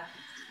America,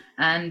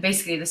 and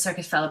basically the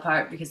circus fell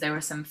apart because there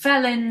were some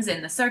felons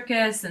in the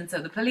circus, and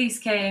so the police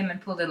came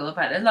and pulled it all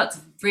apart. There's lots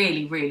of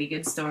really, really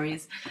good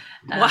stories.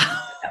 Wow.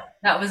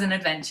 That was an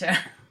adventure.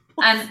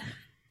 And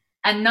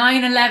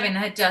 9/11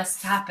 had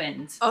just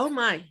happened. Oh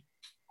my.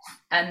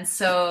 And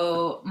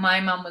so my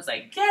mum was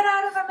like, get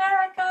out of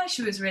America.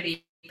 She was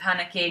really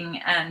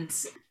panicking and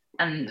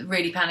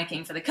really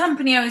panicking for the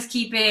company I was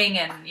keeping.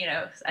 And,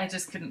 I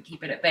just couldn't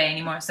keep it at bay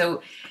anymore.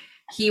 So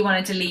he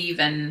wanted to leave,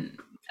 and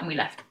we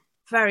left.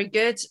 Very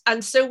good.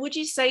 And so would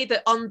you say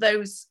that on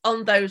those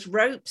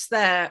ropes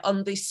there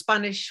on the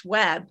Spanish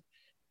web,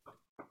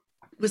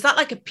 was that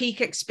like a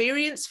peak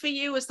experience for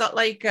you? Was that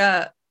like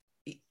I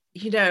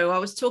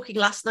was talking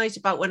last night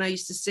about when I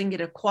used to sing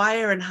in a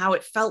choir and how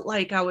it felt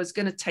like I was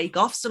going to take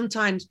off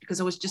sometimes because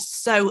I was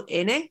just so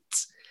in it.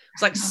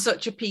 It's like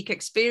such a peak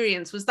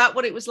experience. Was that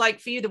what it was like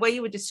for you? The way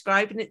you were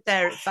describing it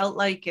there, it felt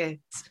like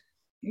it.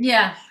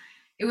 Yeah,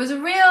 it was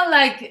a real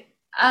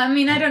I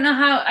don't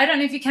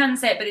know if you can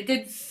say it, but it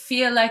did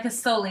feel like a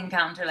soul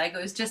encounter. Like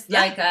it was just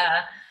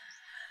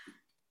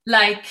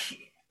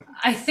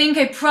I think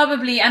I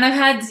probably, and I've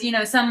had,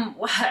 some,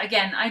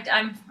 again,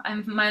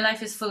 my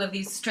life is full of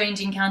these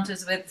strange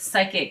encounters with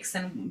psychics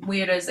and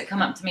weirdos that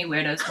come up to me,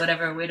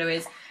 whatever a weirdo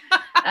is.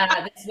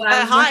 This is what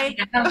I was hi.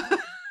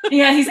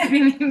 Yeah,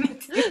 exactly.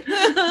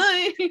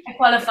 I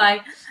qualify.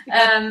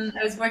 I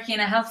was working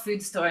in a health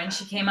food store, and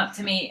she came up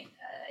to me,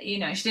 she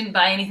didn't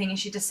buy anything, and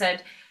she just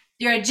said,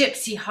 you're a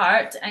gypsy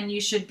heart and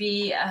you should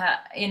be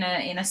in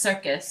a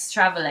circus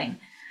traveling.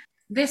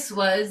 This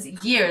was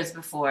years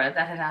before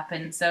that had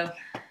happened. So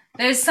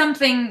there's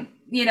something,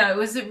 it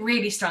was a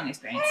really strong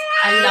experience.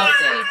 I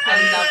loved it.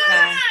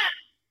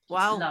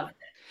 Wow. Loved it.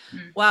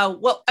 Wow.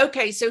 Well,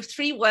 okay. So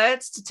 3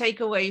 words to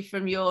take away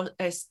from your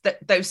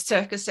those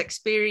circus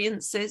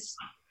experiences.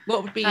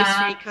 What would be your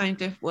 3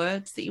 kind of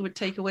words that you would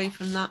take away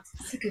from that?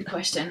 That's a good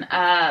question.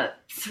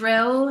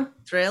 Thrill.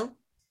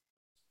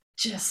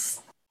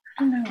 Just,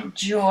 I don't know,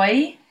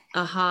 joy.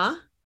 Uh-huh.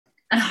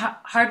 And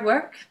hard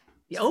work.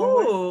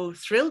 Oh,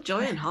 thrill,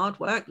 joy, and hard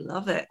work.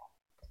 Love it.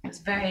 It was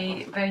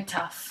very, very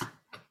tough.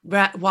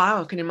 Right.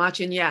 Wow, I can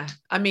imagine. Yeah.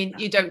 I mean,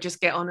 you don't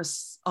just get on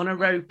a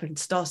rope and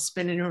start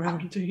spinning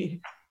around, do you?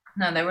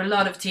 No, there were a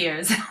lot of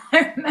tears.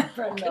 I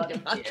remember a lot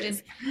of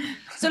tears.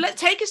 So let's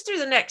take us through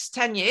the next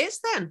 10 years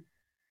then.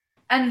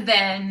 And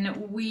then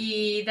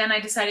I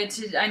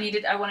decided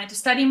I wanted to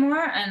study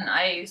more, and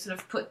I sort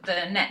of put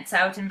the nets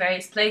out in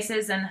various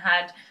places and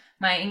had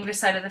my English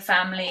side of the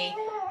family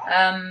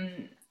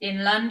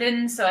in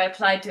London. So I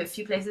applied to a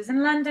few places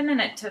in London, and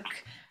it took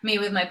me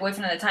with my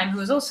boyfriend at the time, who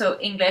was also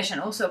English and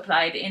also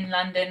applied in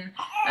London.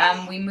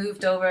 We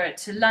moved over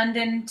to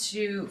London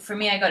for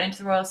me, I got into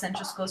the Royal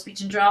Central School of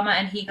Speech and Drama,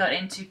 and he got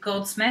into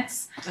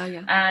Goldsmiths. Oh,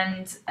 yeah.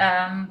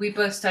 And we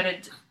both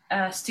started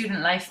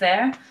student life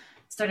there,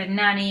 started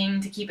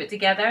nannying to keep it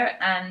together,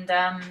 and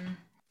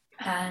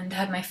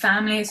had my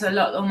family. So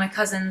all my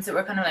cousins that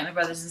were kind of like my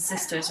brothers and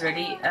sisters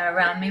really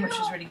around me, which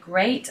was really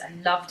great. I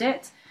loved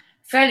it.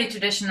 Fairly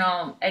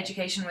traditional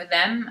education with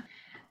them.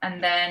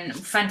 And then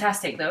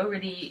fantastic though,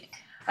 really,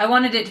 I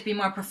wanted it to be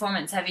more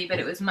performance heavy, but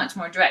it was much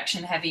more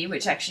direction heavy,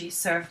 which actually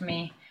served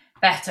me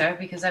better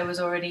because I was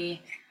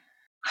already,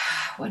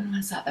 when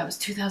was that? That was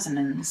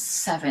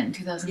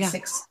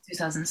 2006,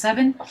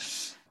 2007.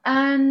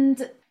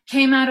 And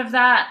came out of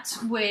that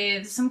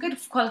with some good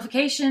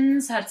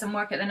qualifications, had some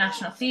work at the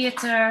National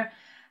Theatre,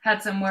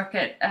 had some work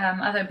at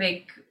other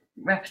big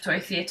repertory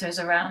theatres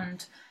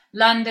around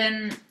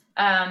London.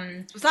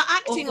 Was that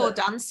acting or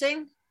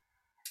dancing?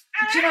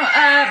 Do you know,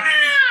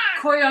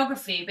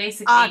 choreography,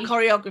 basically.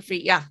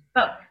 Choreography, yeah.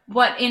 But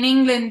what in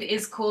England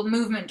is called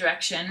movement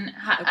direction,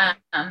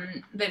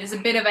 that is a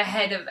bit of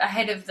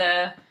ahead of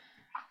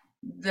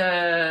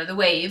the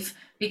wave,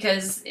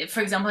 because,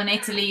 for example, in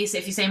Italy, so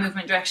if you say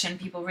movement direction,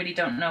 people really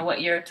don't know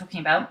what you're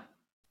talking about.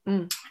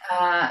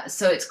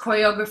 So it's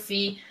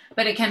choreography,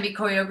 but it can be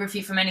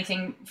choreography from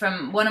anything.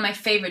 From one of my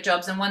favorite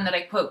jobs, and one that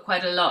I quote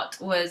quite a lot,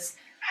 was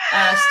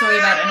a story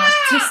about an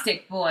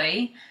autistic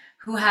boy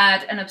who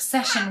had an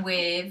obsession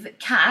with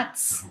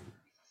cats,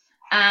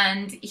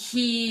 and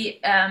he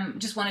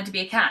just wanted to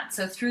be a cat.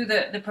 So through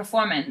the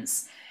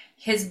performance,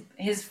 his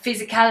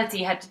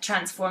physicality had to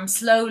transform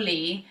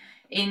slowly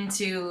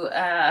into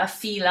a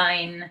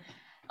feline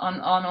on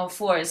all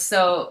fours.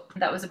 So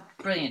that was a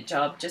brilliant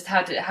job, just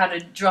how to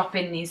drop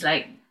in these,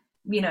 like,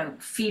 you know,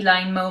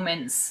 feline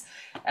moments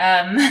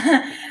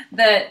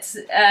that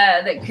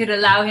could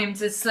allow him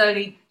to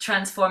slowly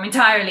transform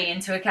entirely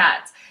into a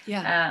cat.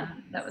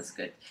 That was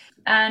good.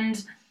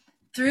 And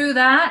through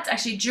that,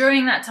 actually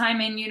during that time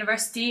in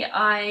university,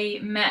 I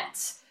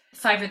met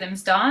Five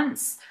Rhythms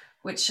Dance,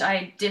 which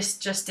I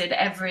just did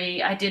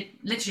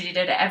literally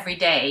did it every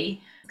day,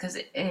 because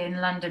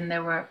in London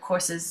there were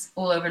courses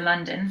all over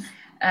London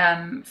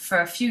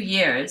for a few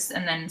years,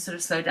 and then sort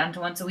of slowed down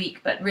to once a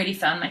week, but really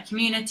found my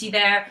community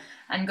there,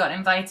 and got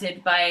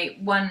invited by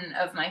one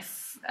of my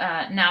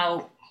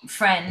now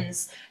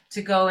friends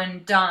to go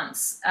and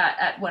dance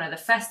at one of the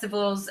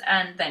festivals.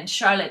 And then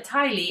Charlotte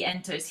Tiley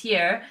enters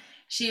here.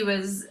 She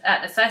was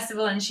at the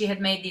festival, and she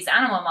had made these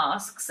animal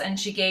masks, and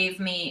she gave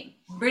me,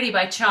 really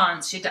by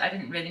chance, I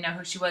didn't really know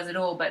who she was at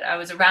all, but I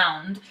was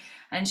around,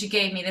 and she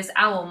gave me this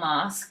owl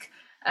mask,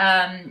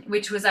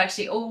 which was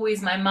actually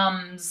always my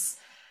mum's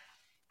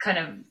kind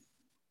of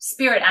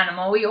spirit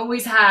animal. We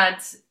always had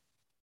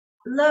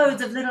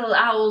loads of little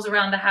owls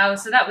around the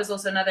house, so that was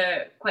also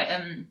another quite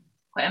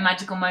a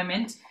magical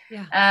moment.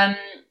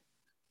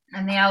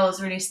 And the owls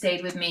really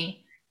stayed with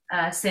me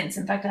since.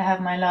 In fact, I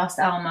have my last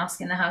owl mask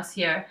in the house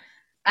here,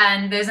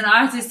 and there's an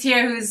artist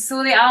here who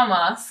saw the owl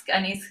mask,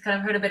 and he's kind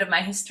of heard a bit of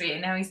my history,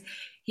 and now he's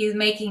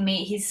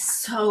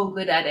so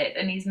good at it,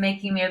 and he's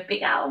making me a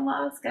big owl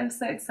mask. I'm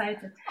so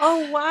excited.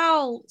 Oh,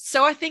 wow.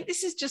 So I think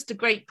this is just a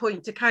great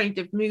point to kind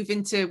of move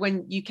into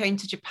when you came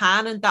to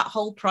Japan and that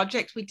whole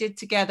project we did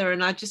together.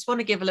 And I just want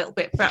to give a little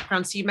bit of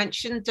background. So you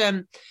mentioned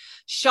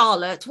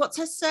Charlotte. What's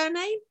her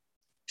surname?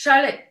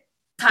 Charlotte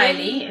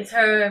Tiley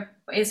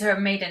is her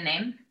maiden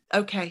name.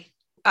 Okay.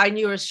 I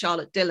knew her as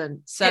Charlotte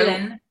Dillon. So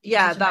Dillon.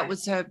 Yeah, that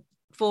was her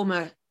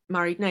former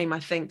married name, I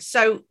think.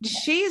 So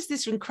she is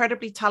this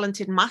incredibly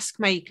talented mask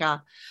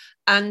maker.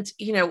 And,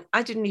 you know,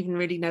 I didn't even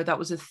really know that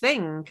was a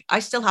thing.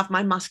 I still have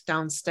my mask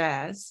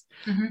downstairs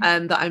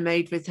that I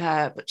made with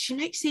her. But she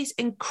makes these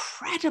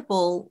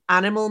incredible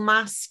animal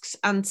masks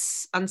and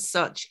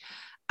such.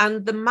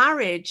 And the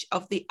marriage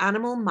of the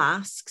animal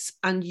masks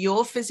and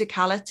your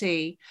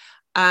physicality.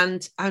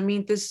 And I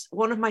mean, there's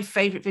one of my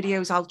favorite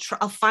videos,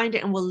 I'll find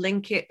it and we'll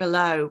link it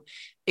below,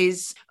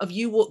 is of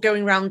you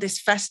going around this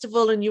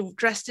festival, and you're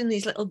dressed in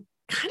these little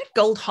kind of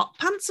gold hot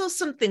pants or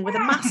something with a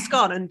mask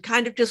on, and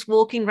kind of just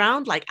walking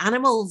around like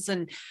animals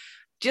and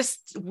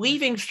just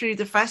weaving through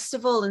the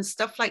festival and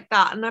stuff like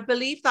that. And I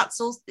believe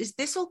is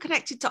this all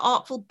connected to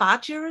Artful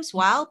Badger as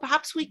well?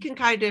 Perhaps we can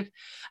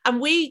and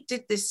we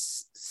did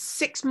this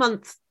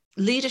 6-month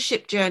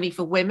leadership journey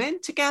for women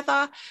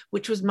together,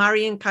 which was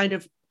marrying kind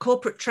of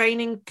corporate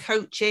training,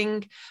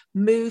 coaching,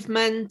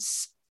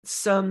 movements,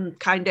 some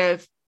kind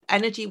of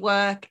energy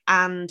work,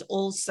 and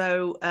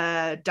also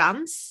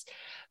dance,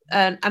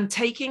 and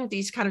taking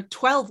these kind of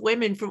 12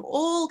 women from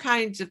all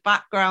kinds of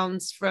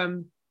backgrounds,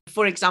 from,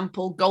 for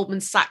example,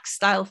 Goldman Sachs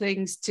style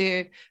things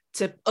to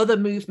other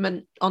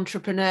movement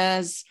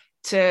entrepreneurs,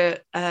 to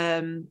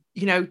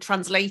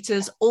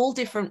translators, all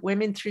different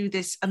women, through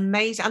this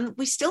amazing, and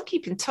we still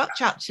keep in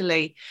touch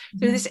actually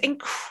through this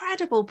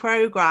incredible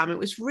program. It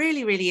was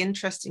really, really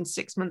interesting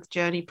 6-month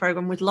journey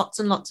program with lots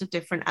and lots of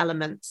different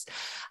elements.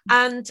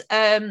 And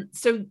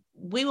so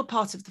we were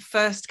part of the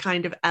first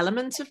kind of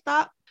element of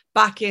that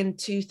back in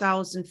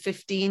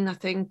 2015, I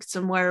think,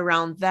 somewhere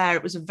around there.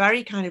 It was a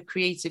very kind of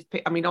creative,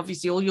 I mean,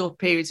 obviously all your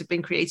periods have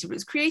been creative, but it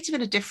was creative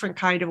in a different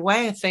kind of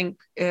way, I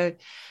think,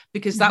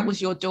 because that was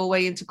your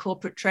doorway into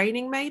corporate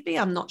training, maybe,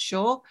 I'm not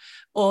sure,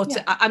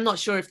 I'm not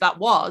sure if that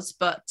was,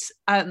 but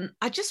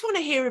I just want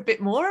to hear a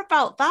bit more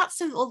about that.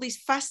 So all these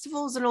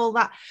festivals and all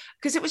that,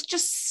 because it was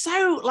just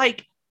so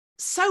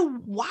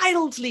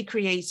wildly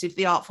creative,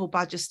 the Artful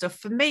Badger stuff.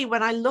 For me,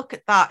 when I look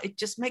at that, it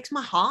just makes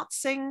my heart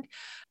sing.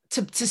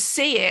 To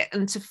see it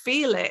and to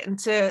feel it and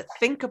to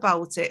think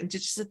about it and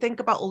to think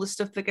about all the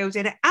stuff that goes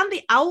in it, and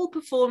the owl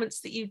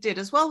performance that you did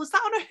as well. Was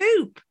that on a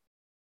hoop?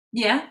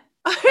 Yeah.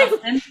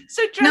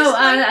 So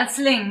a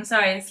sling.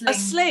 Sorry, a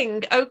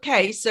sling.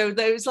 Okay, so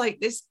there was like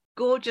this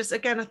gorgeous.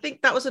 Again, I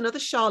think that was another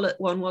Charlotte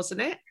one,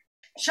 wasn't it?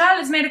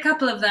 Charlotte's made a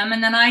couple of them,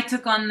 and then I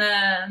took on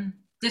the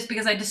just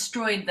because I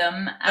destroyed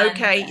them.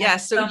 Okay, yeah.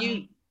 So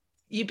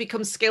you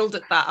become skilled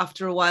at that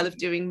after a while of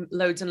doing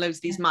loads and loads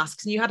of these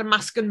masks, and you had a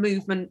mask and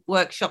movement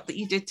workshop that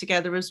you did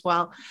together as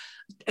well.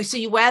 So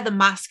you wear the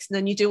masks and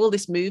then you do all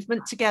this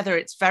movement together.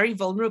 It's very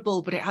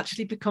vulnerable, but it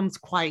actually becomes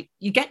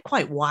you get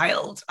quite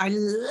wild. I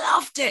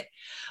loved it.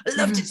 I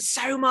loved it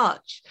so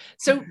much.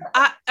 So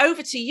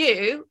over to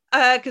you,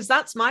 because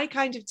that's my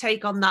kind of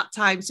take on that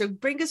time. So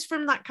bring us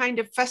from that kind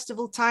of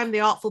festival time, the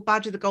Artful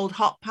Badger, the gold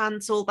hot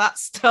pants, all that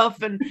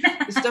stuff, and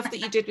the stuff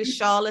that you did with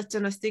Charlotte.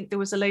 And I think there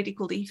was a lady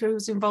called Eva who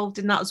was involved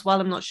in that as well.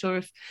 I'm not sure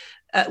if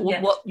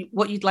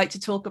what you'd like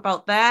to talk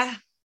about there.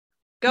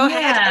 Go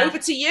ahead, over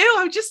to you.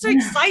 I'm just so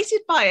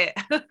excited by it.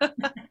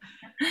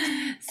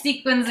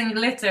 Sequins and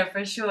glitter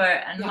for sure,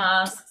 and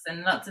masks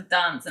and lots of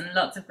dance and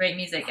lots of great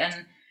music.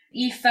 And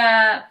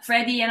Aoife,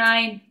 Freddie and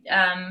I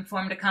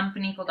formed a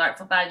company called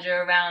Artful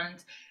Badger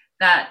around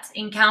that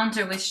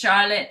encounter with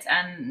Charlotte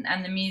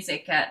and the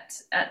music at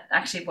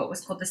actually what was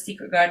called the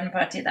Secret Garden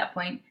Party at that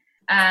point.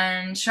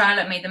 And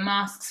Charlotte made the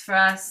masks for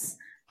us,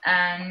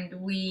 and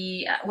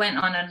we went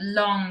on a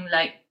long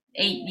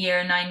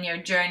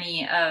 9-year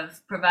journey of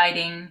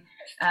providing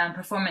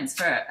performance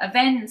for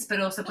events,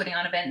 but also putting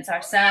on events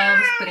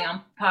ourselves, putting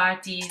on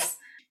parties,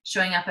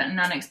 showing up at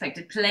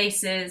unexpected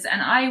places. And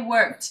I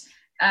worked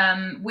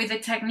with a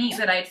technique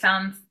that I'd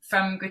found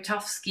from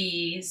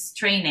Grotowski's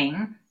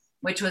training,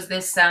 which was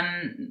this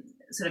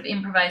sort of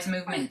improvised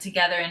movement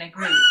together in a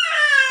group.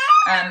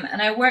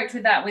 And I worked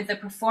with that with the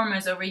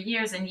performers over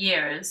years and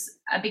years,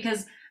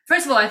 because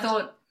first of all,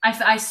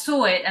 I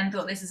saw it and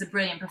thought this is a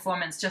brilliant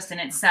performance just in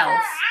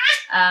itself.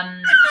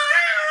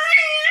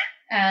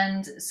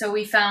 And so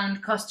we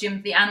found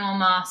costumes, the animal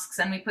masks,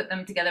 and we put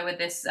them together with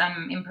this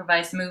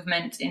improvised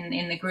movement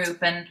in the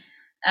group, and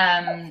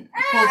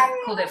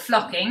called it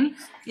flocking,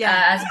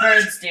 as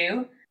birds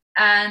do,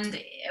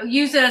 and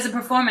used it as a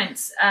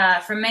performance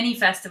for many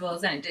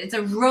festivals. And it's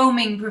a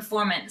roaming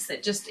performance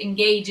that just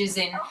engages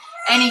in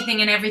anything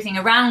and everything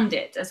around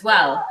it as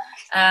well.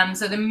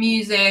 So the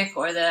music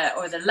or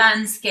the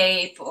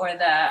landscape or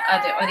the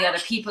other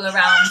people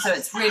around. So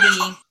it's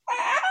really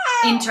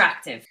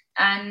interactive.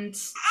 And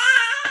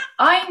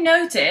I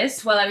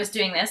noticed while I was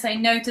doing this,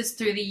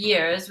 through the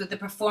years with the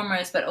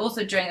performers, but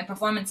also during the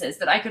performances,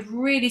 that I could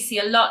really see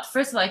a lot.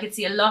 First of all, I could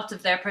see a lot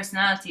of their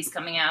personalities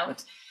coming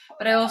out,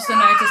 but I also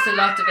noticed a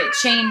lot of it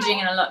changing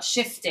and a lot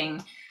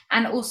shifting.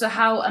 And also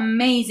how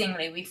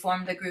amazingly we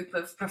formed a group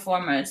of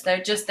performers.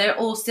 They're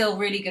all still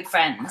really good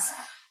friends.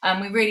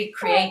 We really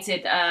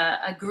created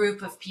a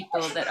group of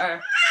people that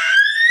are,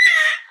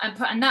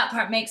 and that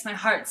part makes my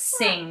heart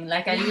sing.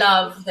 Like, I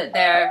love that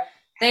they're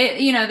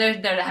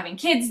having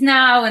kids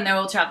now, and they're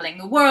all traveling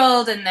the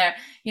world, and they're,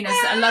 a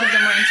lot of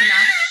them were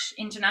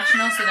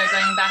international, so they're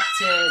going back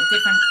to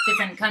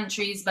different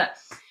countries, but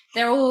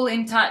they're all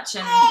in touch,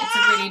 and it's a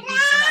really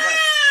beautiful network.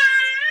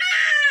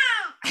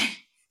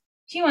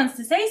 She wants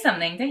to say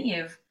something, don't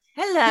you?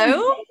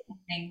 Hello.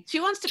 She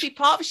wants to be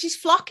part of it. She's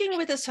flocking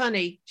with us,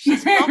 honey.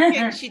 She's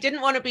flocking. She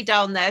didn't want to be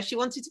down there. She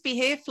wanted to be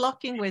here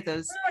flocking with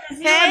us. Oh,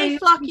 hey,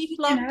 flocky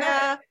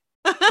flocker.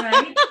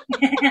 Right.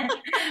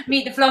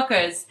 Meet the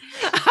flockers.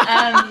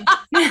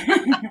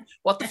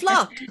 What the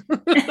flock?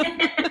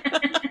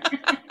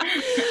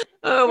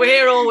 Oh, we're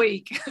here all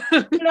week.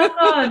 Flock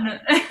on.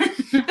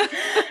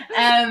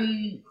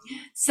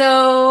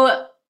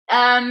 So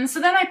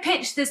then I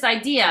pitched this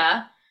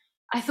idea.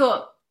 I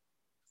thought,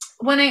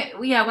 when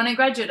I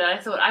graduated, I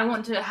thought I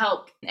want to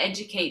help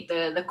educate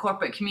the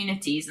corporate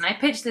communities, and I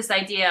pitched this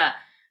idea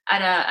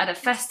at a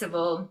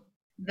festival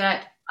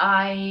that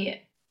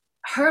I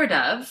heard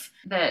of,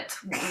 that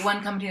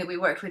one company that we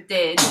worked with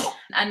did,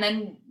 and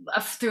then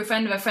through a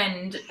friend of a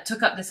friend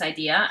took up this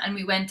idea, and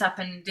we went up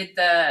and did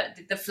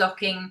the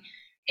flocking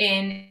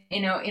in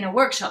a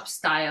workshop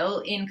style,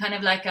 in kind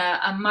of like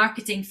a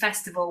marketing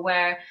festival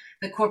where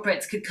the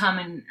corporates could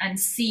come and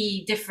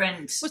see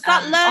different. Was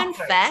that Learn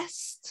offers.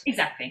 Fest?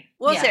 Exactly.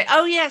 Was it?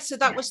 Oh yeah. So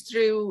that was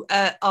through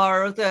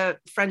our other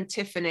friend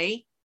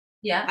Tiffany.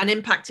 Yeah. And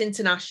Impact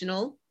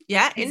International.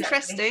 Yeah. Exactly.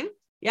 Interesting.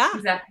 Yeah.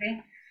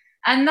 Exactly.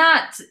 And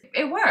that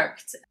it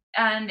worked,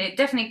 and it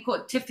definitely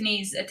caught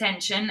Tiffany's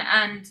attention,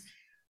 and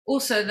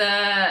also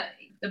the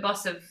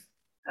boss of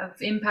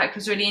Impact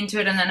was really into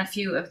it, and then a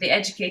few of the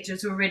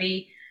educators were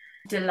really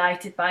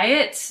delighted by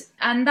it,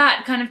 and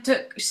that kind of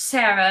took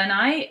Sarah and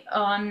I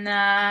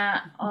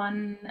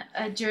on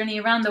a journey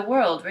around the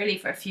world, really,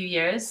 for a few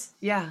years.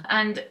 Yeah,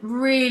 and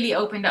really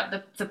opened up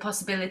the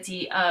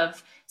possibility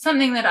of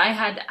something that I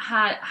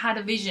had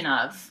a vision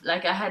of.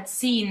 Like, I had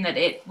seen that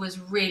it was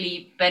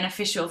really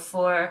beneficial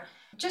for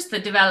just the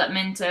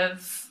development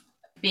of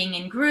being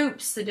in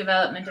groups, the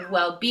development of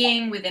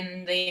well-being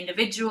within the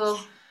individual,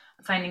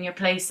 finding your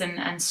place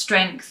and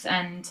strength,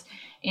 and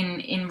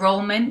in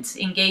enrollment,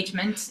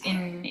 engagement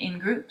in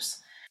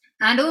groups,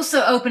 and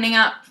also opening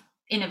up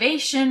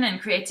innovation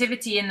and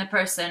creativity in the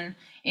person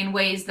in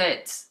ways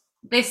that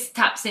this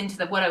taps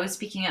into what I was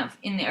speaking of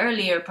in the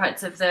earlier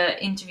parts of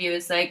the interview,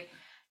 is like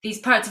these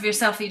parts of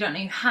yourself that you don't know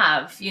you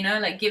have, you know,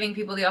 like giving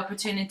people the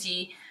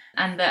opportunity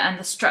and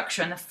the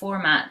structure and the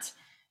format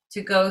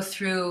to go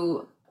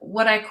through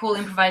what I call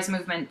improvised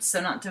movement.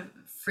 So not to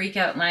freak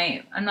out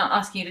I'm not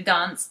asking you to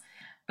dance,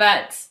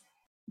 but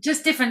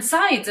just different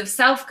sides of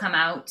self come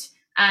out,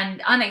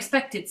 and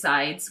unexpected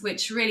sides,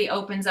 which really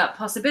opens up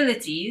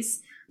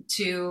possibilities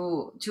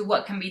to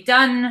what can be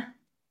done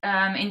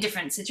in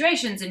different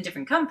situations, in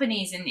different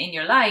companies, in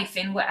your life,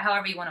 in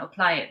however you want to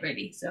apply it,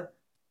 really. So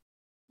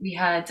we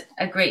had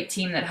a great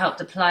team that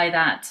helped apply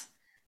that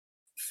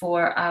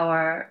for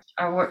our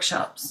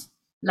workshops,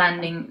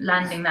 landing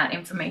that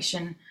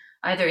information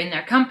either in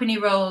their company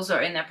roles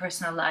or in their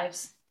personal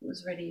lives. It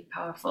was really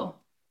powerful.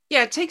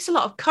 Yeah, it takes a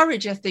lot of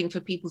courage, I think, for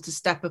people to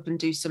step up and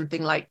do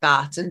something like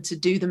that and to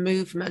do the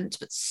movement.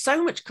 But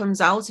so much comes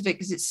out of it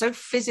because it's so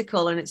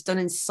physical and it's done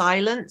in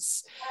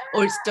silence,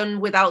 or it's done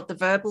without the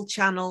verbal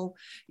channel.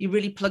 You're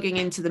really plugging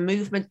into the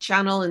movement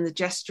channel and the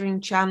gesturing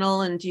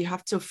channel, and you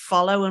have to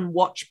follow and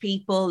watch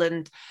people.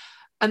 And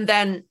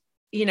then,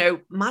 you know,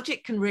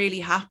 magic can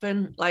really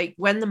happen. Like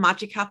when the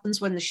magic happens,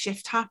 when the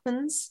shift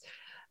happens.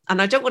 And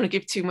I don't want to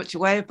give too much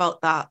away about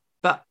that,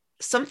 but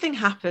something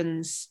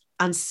happens.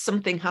 And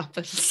something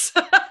happens.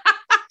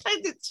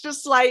 It's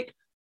just like,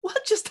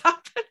 what just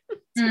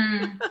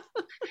happened?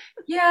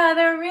 Yeah,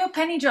 there are real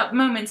penny drop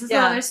moments as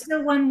well. There's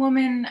still one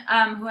woman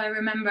who I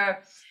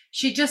remember,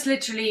 she just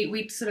literally,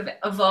 we sort of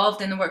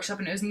evolved in the workshop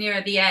and it was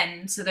near the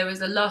end. So there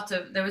was a lot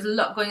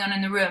going on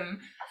in the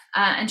room,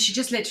 and she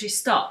just literally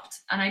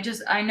stopped. And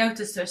I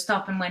noticed her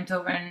stop and went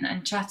over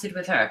and chatted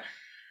with her.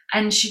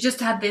 And she just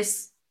had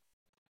this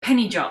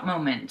penny drop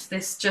moment,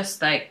 this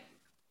just like,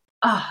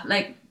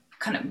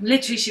 kind of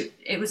literally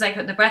it was like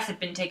the breath had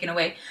been taken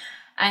away.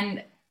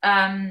 And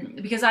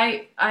because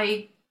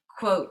I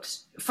quote,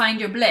 find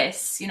your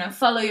bliss, you know,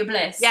 follow your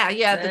bliss.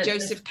 The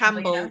Joseph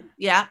Campbell,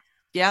 you know?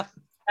 yeah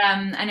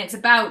And it's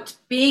about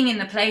being in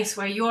the place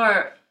where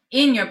you're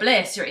in your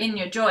bliss, you're in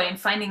your joy, and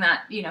finding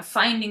that, you know,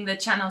 finding the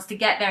channels to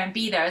get there and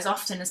be there as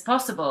often as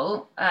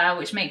possible,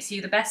 which makes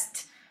you the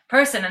best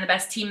person and the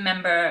best team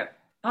member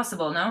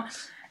possible, no?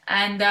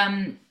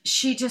 And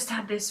she just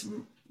had this,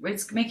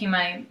 it's giving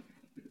me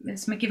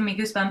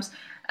goosebumps,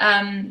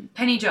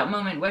 penny drop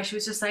moment where she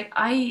was just like,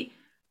 I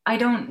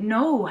don't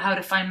know how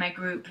to find my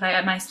group,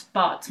 like my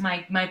spot,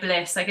 my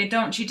bliss. Like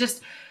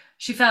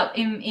she felt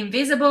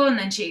invisible. And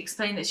then she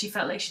explained that she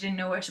felt like she didn't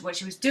know what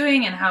she was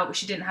doing and how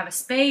she didn't have a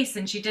space,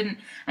 and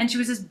she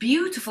was this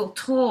beautiful,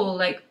 tall,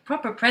 like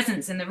proper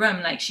presence in the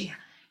room. Like she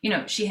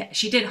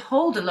did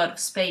hold a lot of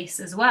space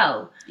as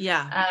well.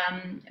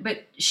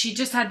 But she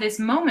just had this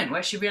moment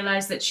where she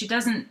realized that she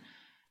doesn't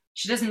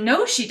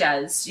know she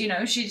does, you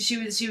know, she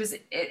was,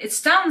 it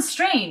sounds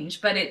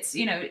strange, but it's,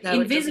 you know,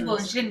 no, invisible,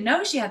 and she didn't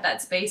know she had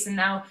that space, and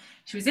now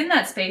she was in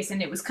that space,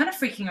 and it was kind of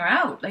freaking her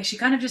out. Like she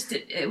kind of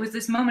it was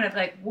this moment of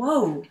like,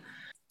 whoa.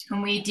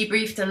 And we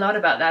debriefed a lot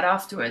about that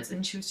afterwards,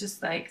 and she was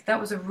just like, that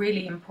was a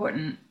really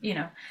important, you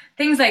know,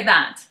 things like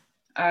that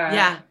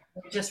are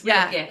just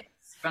real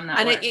gifts from that.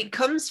 And it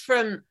comes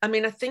from, I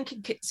mean, I think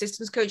in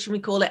systems coaching we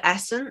call it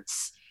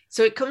essence.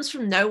 So it comes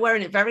from nowhere,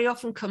 and it very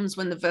often comes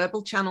when the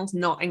verbal channel's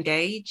not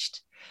engaged.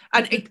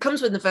 And it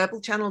comes when the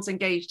verbal channel's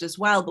engaged as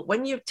well. But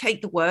when you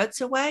take the words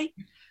away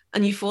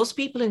and you force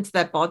people into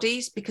their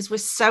bodies, because we're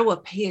so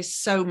up here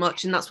so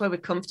much, and that's where we're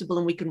comfortable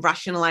and we can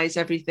rationalize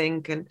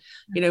everything. And,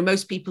 you know,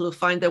 most people who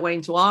find their way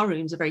into our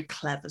rooms are very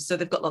clever. So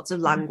they've got lots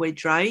of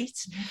language, right?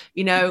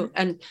 You know,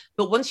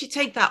 but once you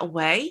take that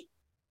away,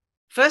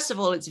 first of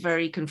all, it's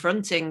very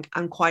confronting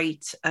and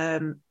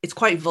it's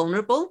quite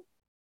vulnerable.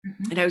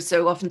 You know,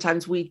 so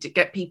oftentimes we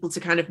get people to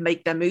kind of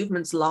make their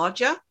movements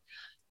larger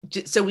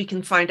so we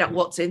can find out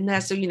what's in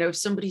there. So, you know, if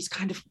somebody's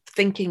kind of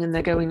thinking and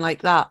they're going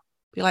like that,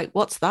 be like,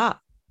 what's that?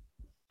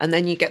 And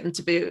then you get them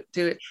to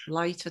do it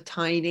lighter,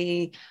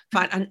 tiny,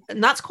 fine.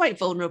 And that's quite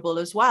vulnerable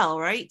as well,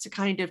 right? To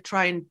kind of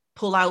try and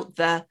pull out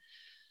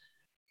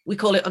we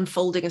call it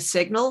unfolding a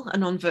signal,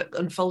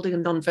 unfolding a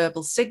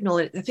non-verbal signal.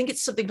 I think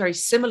it's something very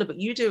similar, but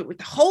you do it with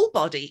the whole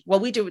body.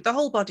 Well, we do it with the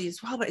whole body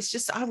as well, but it's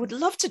just, I would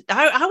love to,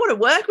 I want to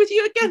work with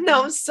you again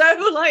now. I'm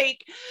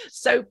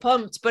so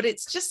pumped, but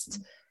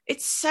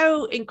it's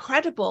so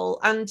incredible.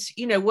 And,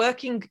 you know,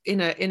 working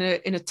in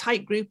a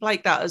tight group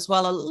like that as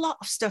well, a lot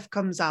of stuff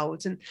comes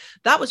out. And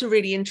that was a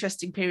really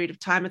interesting period of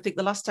time. I think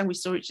the last time we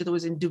saw each other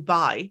was in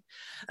Dubai,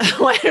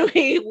 where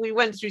we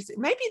went through,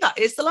 maybe that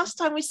is the last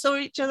time we saw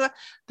each other.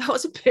 That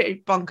was a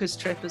pretty bonkers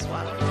trip as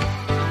well.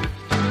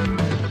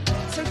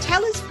 So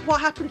tell us what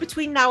happened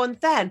between now and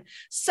then.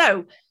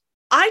 So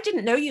I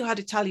didn't know you had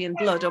Italian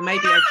blood, or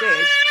maybe I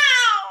did.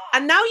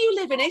 And now you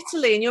live in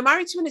Italy and you're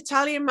married to an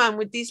Italian man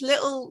with these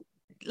little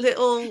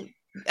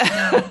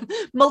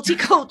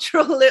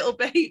multicultural little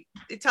baby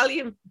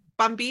Italian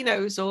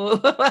bambinos, or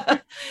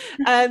what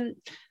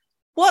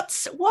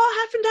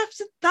happened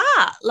after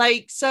that?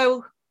 Like,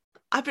 so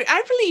I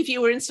believe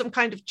you were in some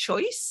kind of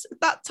choice at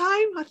that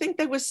time. I think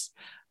there was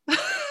a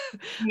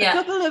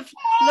couple of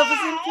lovers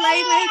in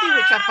play, maybe,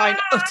 which I find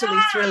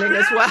utterly thrilling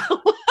as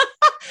well.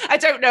 I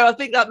don't know, I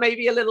think that may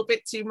be a little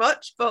bit too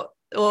much, but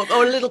or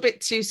a little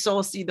bit too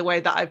saucy the way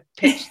that I've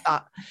pitched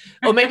that,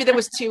 or maybe there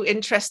was two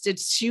interested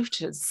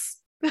suitors.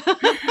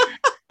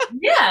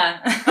 Yeah.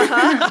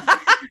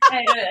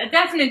 I had a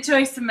definite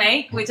choice to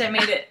make, which I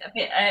made it a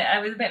bit, I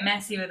was a bit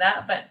messy with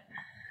that, but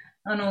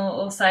on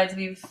all sides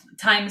we've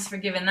times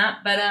forgiven that.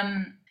 But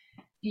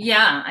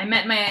yeah, I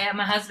met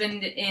my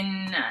husband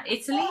in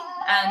Italy,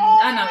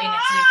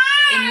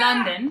 in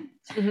London.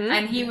 Mm-hmm.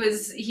 And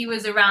he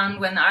was around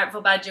when the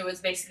Artful Badger was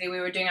basically, we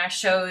were doing our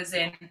shows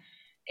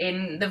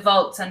in the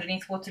vaults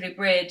underneath Waterloo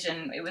Bridge,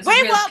 and it was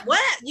where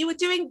you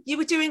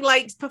were doing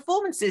like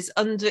performances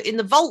in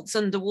the vaults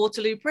under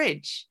Waterloo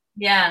Bridge.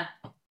 Yeah,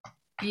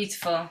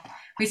 beautiful.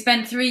 We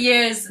spent 3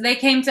 years. They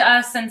came to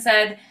us and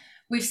said,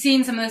 we've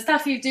seen some of the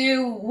stuff you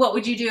do. What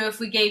would you do if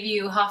we gave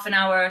you half an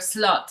hour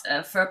slot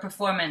for a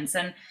performance?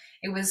 And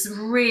it was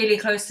really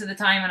close to the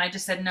time, and I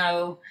just said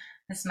no.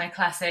 This is my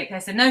classic. I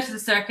said no to the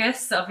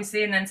circus,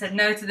 obviously, and then said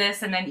no to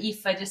this. And then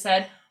Aoife just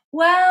said,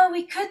 well,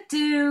 we could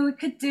do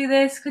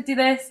this.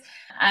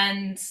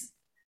 And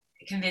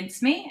it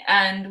convinced me.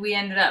 And we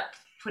ended up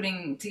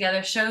putting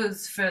together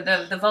shows for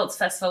the Vaults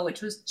Festival,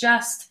 which was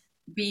just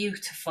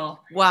beautiful.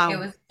 Wow. It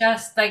was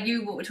just like,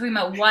 you were talking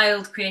about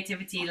wild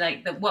creativity,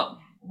 like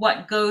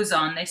what goes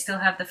on. They still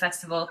have the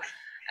festival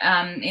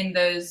in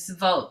those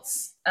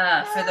vaults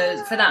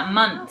for that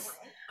month.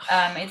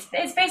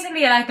 It's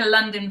basically like a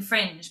London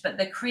Fringe, but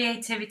the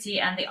creativity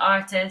and the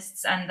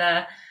artists and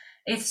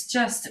it's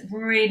just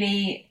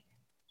really,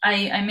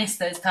 I miss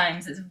those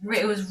times.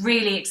 It was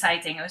really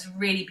exciting. It was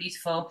really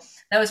beautiful.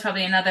 That was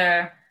probably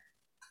another,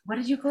 what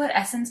did you call it?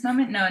 Essence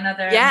moment? No,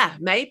 another. Yeah,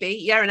 maybe.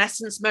 Yeah, an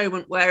essence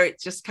moment where it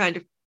just kind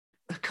of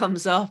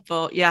comes up.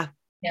 Or yeah,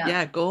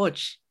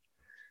 gorge.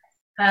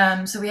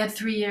 So we had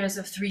 3 years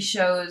of 3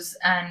 shows,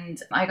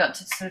 and I got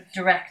to sort of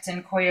direct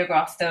and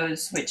choreograph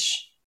those,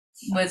 which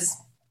was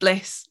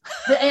bliss.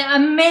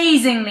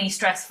 Amazingly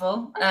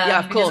stressful. Yeah,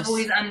 of course.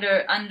 Always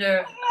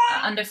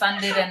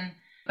underfunded,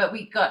 but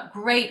we got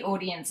great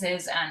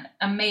audiences and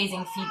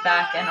amazing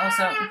feedback, and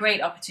also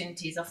great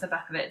opportunities off the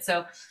back of it.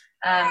 So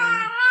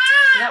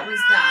that was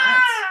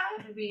that.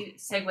 How did we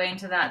segue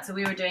into that? So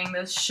we were doing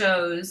those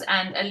shows,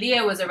 and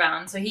Aaliyah was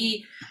around. So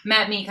he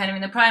met me kind of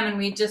in the prime, and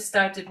we just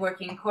started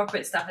working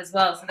corporate stuff as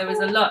well. So there was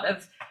a lot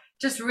of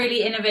just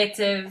really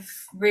innovative,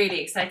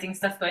 really exciting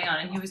stuff going on.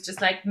 And he was just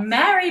like,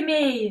 marry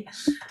me.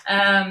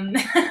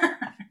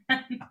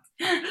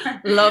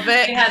 Love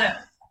it.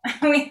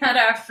 We had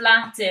our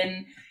flat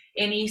in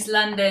East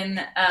London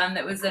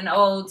that was an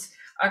old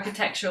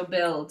architectural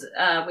build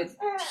with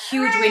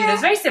huge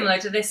windows, very similar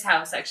to this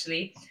house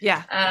actually.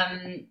 Yeah.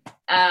 And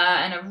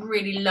a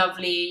really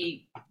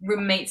lovely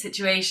roommate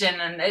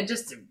situation, and it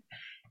just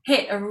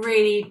hit a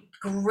really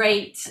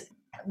great,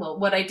 well,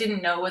 what I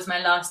didn't know was my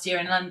last year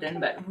in London,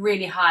 but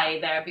really high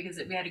there, because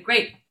we had a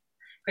great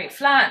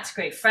flat,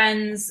 great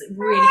friends,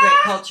 really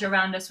great culture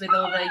around us with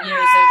all the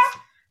years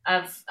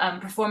of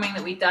performing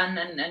that we'd done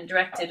and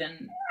directed,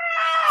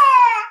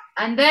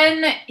 and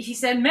then he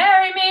said,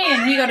 marry me,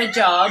 and he got a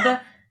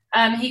job.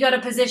 He got a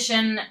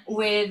position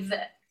with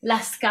La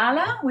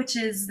Scala, which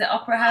is the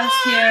opera house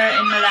here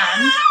in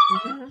Milan.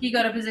 Mm-hmm. He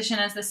got a position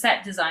as the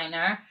set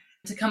designer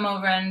to come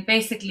over and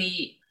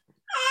basically,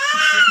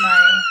 this is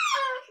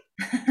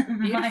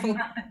my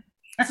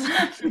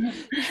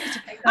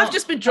I've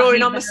just been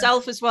drawing on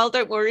myself as well,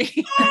 don't worry.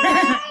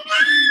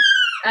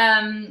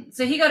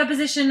 So he got a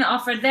position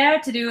offered there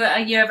to do a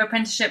year of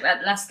apprenticeship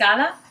at La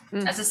Scala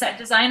as a set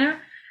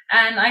designer.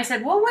 And I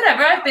said, well,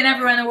 whatever, I've been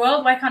everywhere in the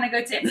world, why can't I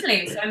go to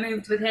Italy? So I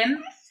moved with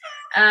him.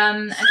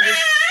 And it was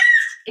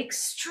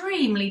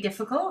extremely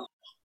difficult.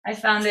 I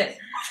found it,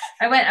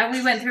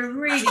 we went through a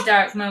really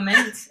dark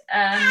moment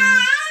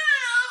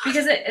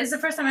because it was the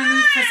first time I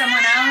moved for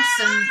someone else,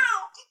 and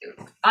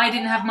I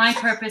didn't have my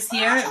purpose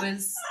here. It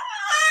was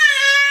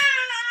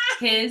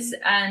his,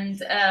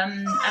 and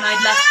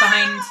I'd left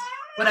behind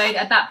what I'd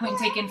at that point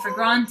taken for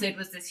granted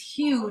was this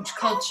huge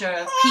culture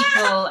of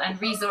people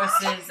and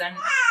resources and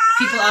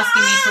people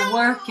asking me for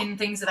work and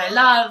things that I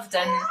loved,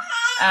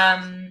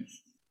 and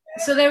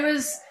so there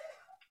was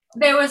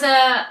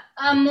a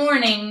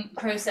mourning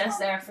process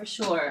there for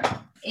sure.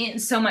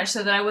 So much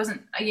so that I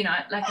wasn't,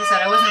 like I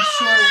said, I wasn't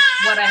sure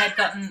what I had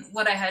gotten,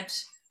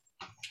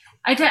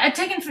 I'd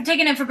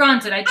taken it for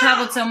granted. I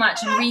traveled so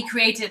much and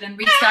recreated and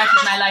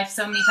restarted my life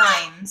so many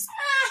times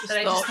that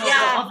I just thought,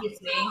 well,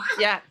 obviously,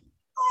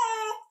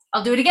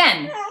 I'll do it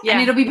again,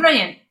 and it'll be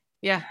brilliant.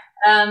 Yeah.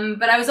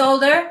 But I was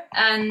older,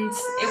 and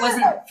it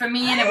wasn't for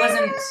me, and it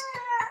wasn't,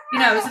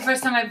 it was the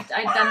first time I'd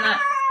done that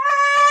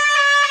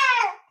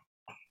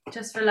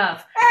just for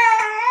love.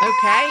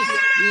 Okay,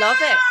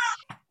 love it.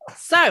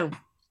 So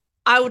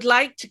I would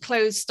like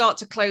to start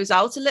to close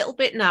out a little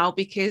bit now,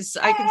 because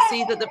I can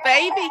see that the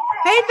baby,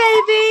 hey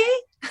baby,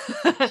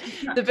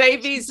 the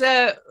baby's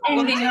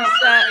wanting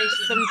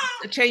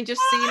a change of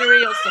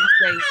scenery or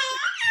something.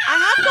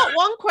 I have got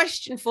one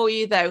question for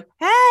you though.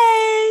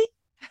 Hey,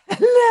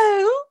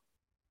 hello.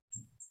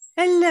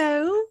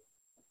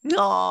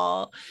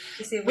 Aww.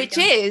 Which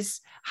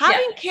is,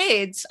 Having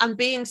kids and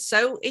being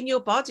so in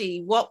your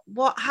body,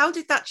 how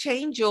did that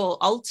change or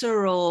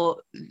alter, or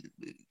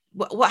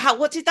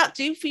what did that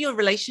do for your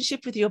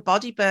relationship with your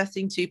body,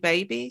 birthing two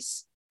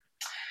babies?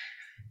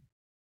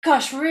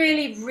 Gosh,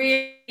 really,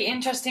 really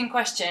interesting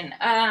question.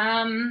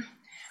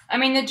 I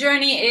mean, the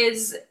journey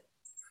is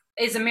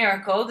a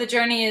miracle. The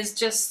journey is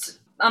just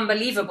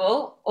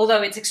unbelievable,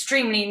 although it's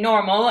extremely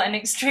normal and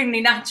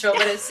extremely natural,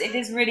 but it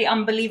is really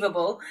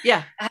unbelievable.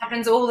 Yeah. It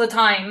happens all the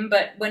time,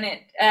 but when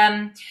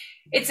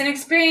it's an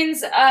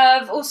experience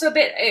of also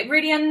it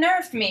really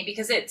unnerved me,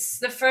 because it's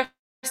the first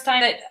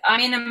time that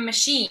I'm in a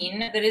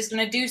machine that is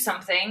going to do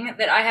something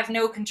that I have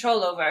no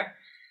control over.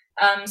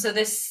 So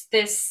this,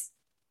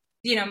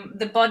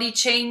 the body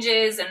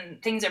changes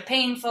and things are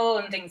painful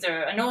and things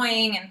are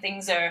annoying and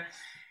things are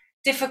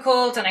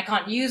difficult, and I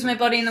can't use my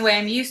body in the way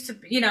I'm used to.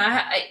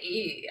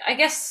 I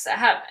guess I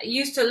have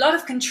used to a lot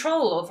of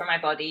control over my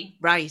body.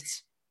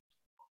 Right.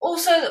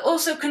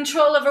 Also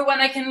control over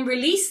when I can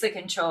release the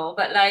control,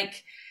 but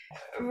like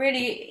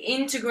really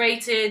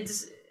integrated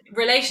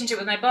relationship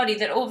with my body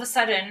that all of a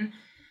sudden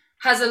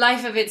has a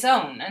life of its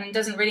own and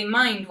doesn't really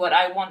mind what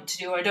I want to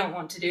do or don't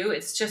want to do.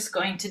 It's just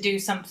going to do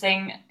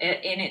something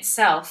in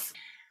itself.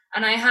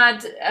 And I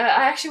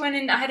actually went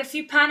in, I had a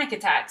few panic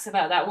attacks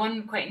about that,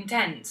 one quite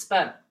intense,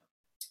 but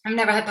I've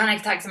never had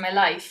panic attacks in my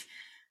life.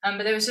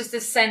 But there was just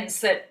this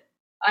sense that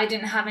I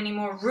didn't have any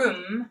more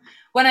room.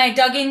 When I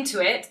dug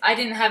into it, I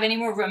didn't have any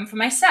more room for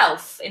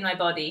myself in my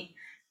body.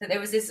 That there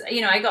was this,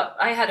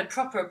 I had a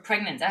proper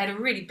pregnancy. I had a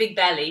really big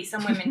belly.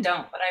 Some women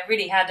don't, but I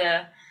really had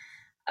a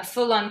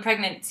full-on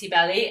pregnancy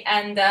belly,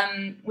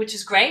 and which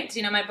is great.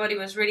 My body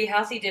was really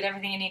healthy, did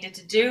everything it needed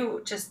to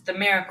do, just the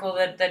miracle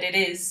that it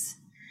is.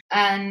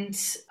 And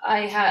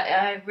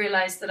I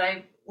realized that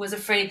I was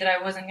afraid that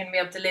I wasn't going to be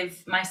able to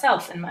live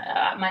myself, and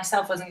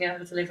myself wasn't going to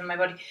be able to live in my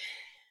body.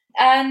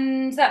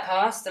 And that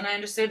passed, and I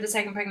understood the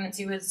second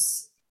pregnancy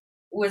was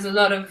a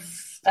lot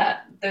of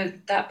that.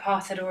 That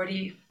path had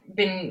already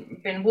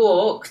been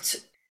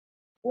walked.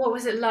 What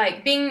was it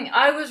like?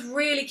 I was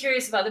really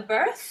curious about the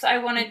birth. I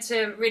wanted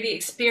to really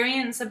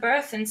experience a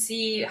birth and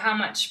see how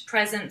much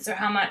presence or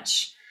how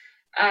much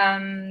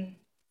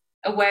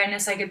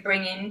awareness I could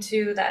bring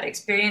into that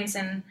experience.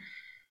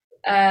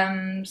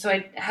 And so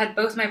I had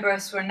both my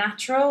births were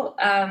natural.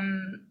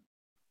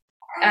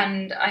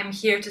 And I'm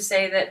here to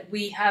say that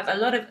we have a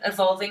lot of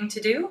evolving to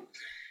do.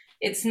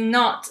 It's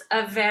not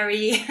a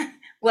very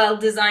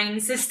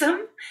well-designed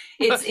system.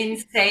 It's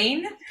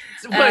insane.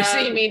 So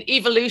you mean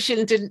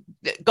evolution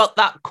got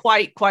that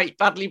quite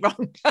badly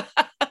wrong?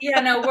 Yeah,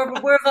 no,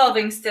 we're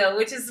evolving still,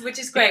 which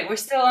is great. We're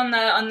still on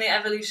the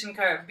evolution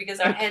curve, because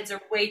our heads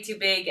are way too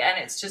big and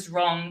it's just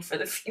wrong for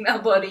the female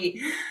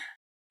body.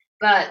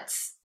 But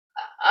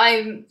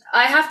I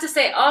have to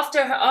say,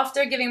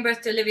 after giving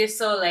birth to Olivia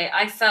Sole,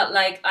 I felt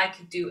like I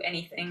could do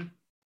anything.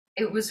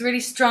 It was really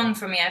strong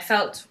for me. I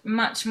felt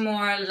much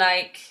more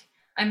like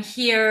I'm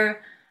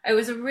here. It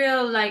was a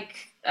real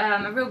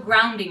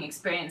grounding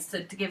experience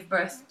to give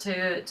birth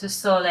to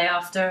Sole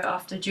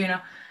after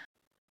Juno.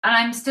 And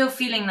I'm still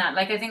feeling that.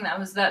 Like, I think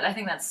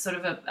that's sort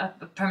of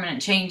a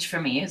permanent change for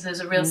me. Is there's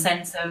a real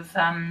sense of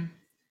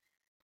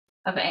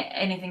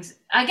anything's,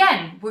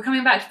 again, we're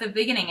coming back to the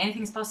beginning.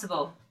 Anything's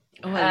possible.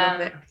 Oh, I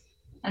love it.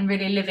 And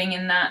really living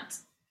in that,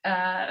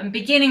 and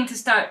beginning to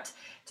start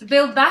to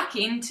build back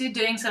into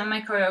doing some of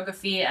my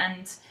choreography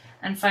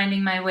and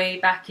finding my way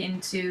back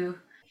into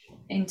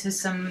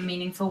some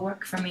meaningful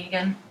work for me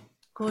again.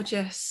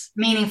 Gorgeous.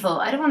 Meaningful.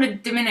 I don't want to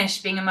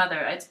diminish being a mother.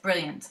 It's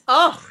brilliant.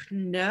 Oh,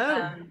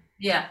 no.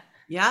 Yeah.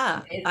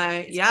 Yeah,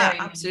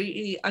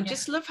 absolutely. I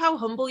just love how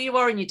humble you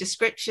are in your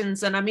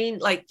descriptions. And I mean,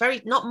 like,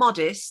 very, not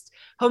modest,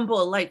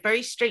 humble, like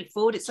very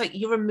straightforward. It's like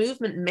you're a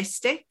movement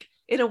mystic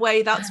in a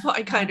way. That's what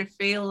I kind of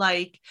feel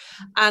like.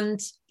 And,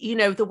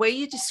 the way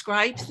you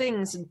describe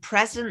things and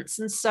presence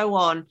and so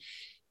on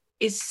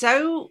is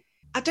so,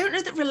 I don't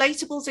know that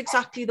relatable is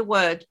exactly the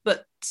word,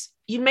 but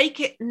you make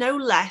it no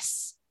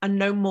less and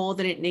no more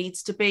than it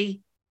needs to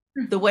be.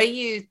 The way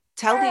you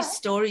tell these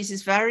stories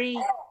is very,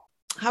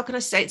 how can I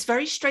say, it's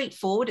very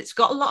straightforward. It's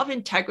got a lot of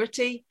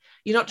integrity.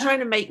 You're not trying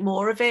to make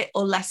more of it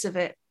or less of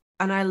it.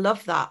 And I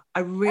love that.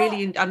 I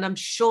really, and I'm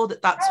sure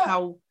that that's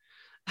how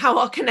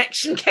our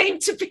connection came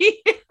to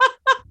be.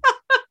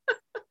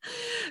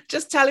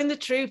 Just telling the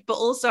truth, but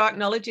also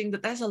acknowledging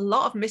that there's a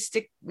lot of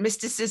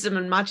mysticism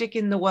and magic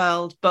in the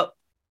world, but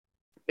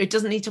it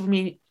doesn't need to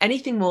mean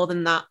anything more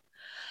than that,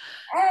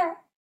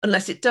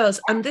 unless it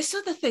does. And this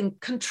other thing,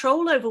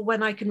 control over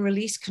when I can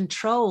release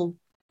control.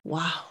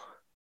 Wow.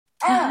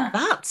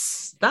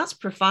 That's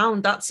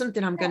profound. That's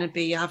something I'm going to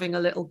be having a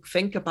little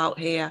think about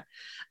here.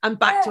 And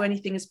back to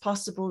anything is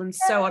possible. And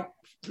so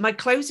my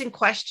closing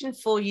question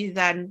for you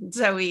then,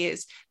 Zoe,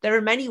 is there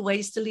are many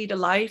ways to lead a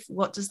life.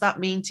 What does that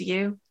mean to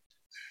you?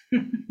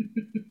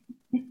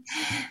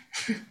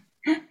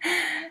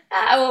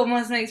 That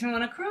almost makes me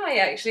want to cry,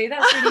 actually.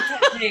 That's really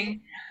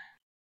touching.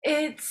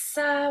 It's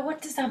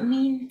what does that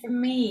mean for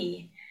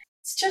me?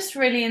 It's just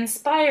really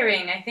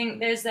inspiring. I think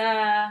there's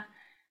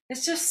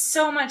just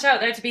so much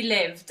out there to be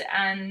lived,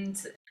 and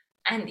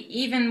and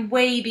even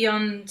way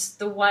beyond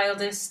the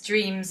wildest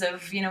dreams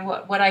of,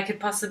 what I could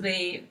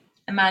possibly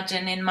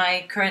imagine in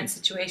my current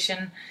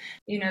situation.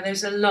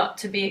 There's a lot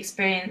to be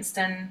experienced,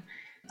 and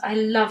I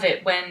love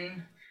it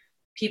when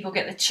people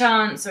get the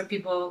chance, or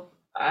people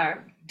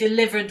are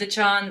delivered the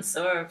chance,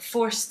 or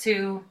forced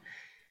to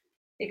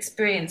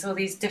experience all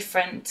these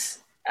different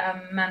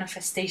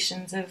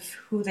manifestations of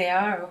who they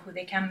are, or who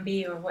they can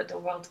be, or what the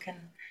world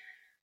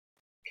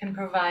can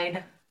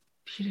provide.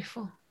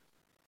 Beautiful.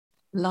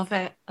 Love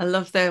it. I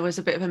love there was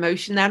a bit of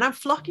emotion there, and I'm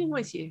flocking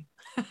with you.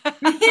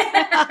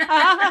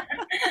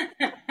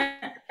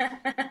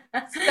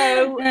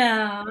 So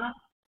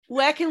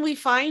where can we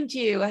find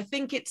you? I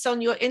think it's on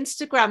your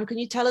Instagram. Can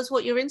you tell us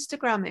what your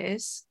Instagram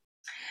is?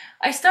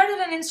 I started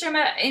an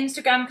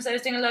Instagram because I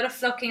was doing a lot of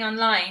flocking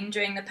online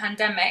during the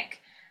pandemic.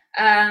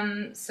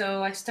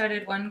 So I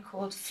started one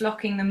called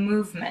Flocking the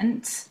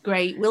Movement.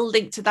 Great. We'll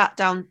link to that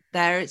down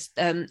there. It's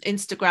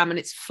Instagram, and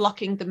it's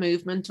Flocking the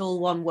Movement, all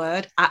one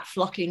word, at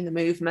Flocking the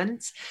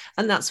Movement.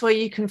 And that's where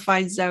you can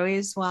find Zoe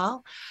as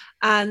well.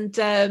 And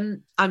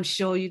I'm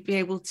sure you'd be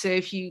able to,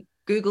 if you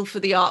Google for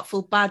the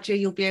Artful Badger,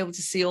 you'll be able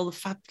to see all the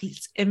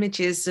fabulous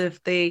images of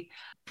the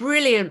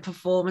brilliant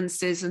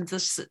performances and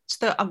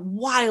the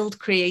wild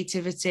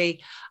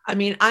creativity. I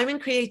mean, I'm in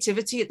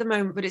creativity at the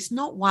moment, but it's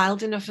not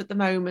wild enough at the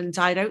moment.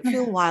 I don't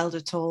feel wild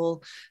at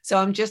all. So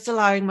I'm just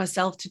allowing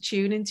myself to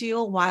tune into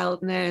your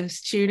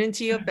wildness, tune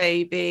into your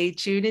baby,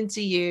 tune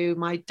into you,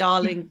 my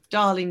darling,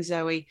 darling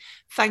Zoe.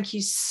 Thank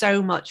you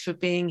so much for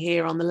being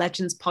here on the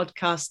Legends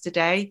podcast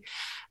today.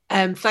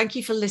 Thank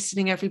you for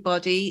listening,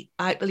 everybody.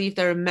 I believe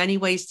there are many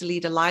ways to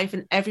lead a life,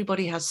 and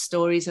everybody has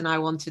stories, and I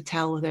want to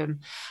tell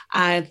them.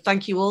 And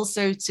thank you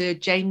also to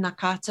Jane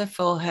Nakata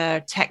for her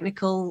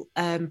technical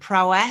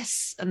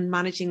prowess and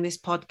managing this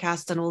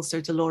podcast, and also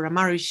to Laura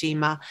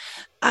Marushima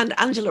and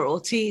Angela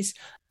Ortiz,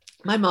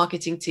 my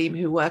marketing team,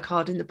 who work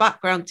hard in the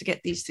background to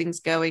get these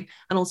things going,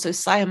 and also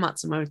Saya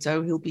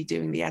Matsumoto, who'll be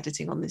doing the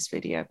editing on this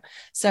video.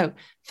 So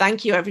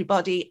thank you,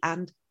 everybody,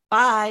 and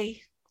bye.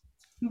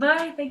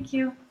 Bye. Thank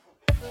you.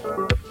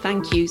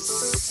 Thank you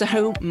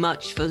so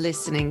much for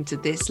listening to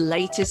this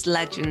latest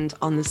legend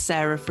on the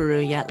Sarah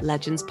Faruya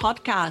Legends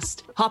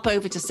podcast. Hop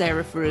over to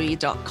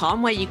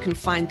sarahfaruya.com, where you can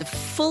find the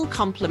full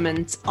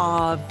complement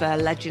of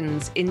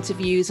Legends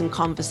interviews and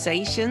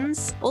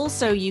conversations.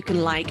 Also, you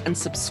can like and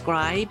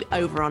subscribe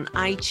over on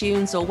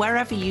iTunes or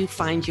wherever you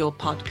find your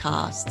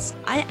podcasts.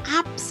 I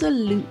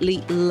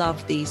absolutely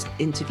love these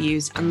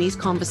interviews and these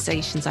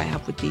conversations I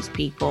have with these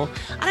people.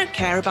 I don't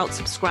care about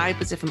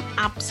subscribers, if I'm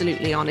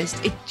absolutely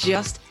honest. It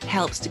just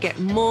helps to get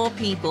more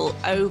people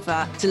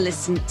over to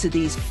listen to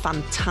these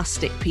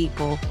fantastic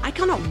people. I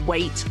cannot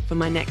wait for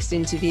my next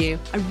interview.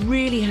 I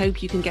really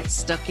hope you can get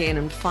stuck in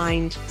and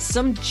find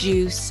some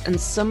juice and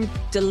some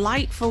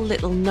delightful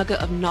little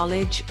nugget of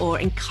knowledge or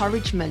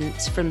encouragement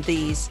from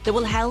these that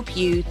will help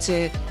you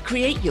to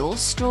create your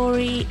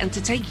story and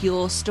to take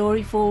your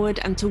story forward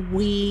and to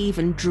weave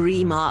and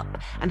dream up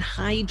and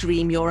high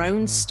dream your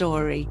own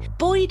story.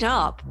 Buoyed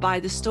up by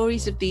the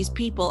stories of these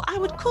people. I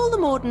would call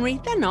them ordinary,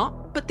 they're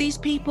not, but these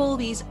people,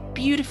 these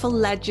beautiful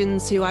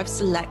legends who I've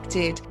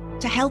selected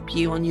to help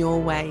you on your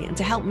way and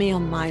to help me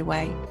on my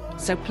way.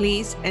 So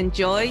please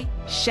enjoy,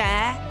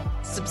 share,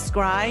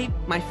 subscribe.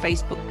 My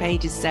Facebook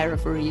page is Sarah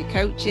Faruya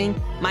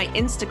Coaching. My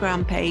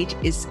Instagram page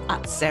is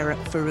at Sarah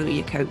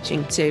Faruya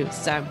Coaching too.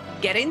 So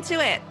get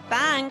into it.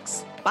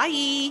 Thanks.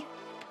 Bye.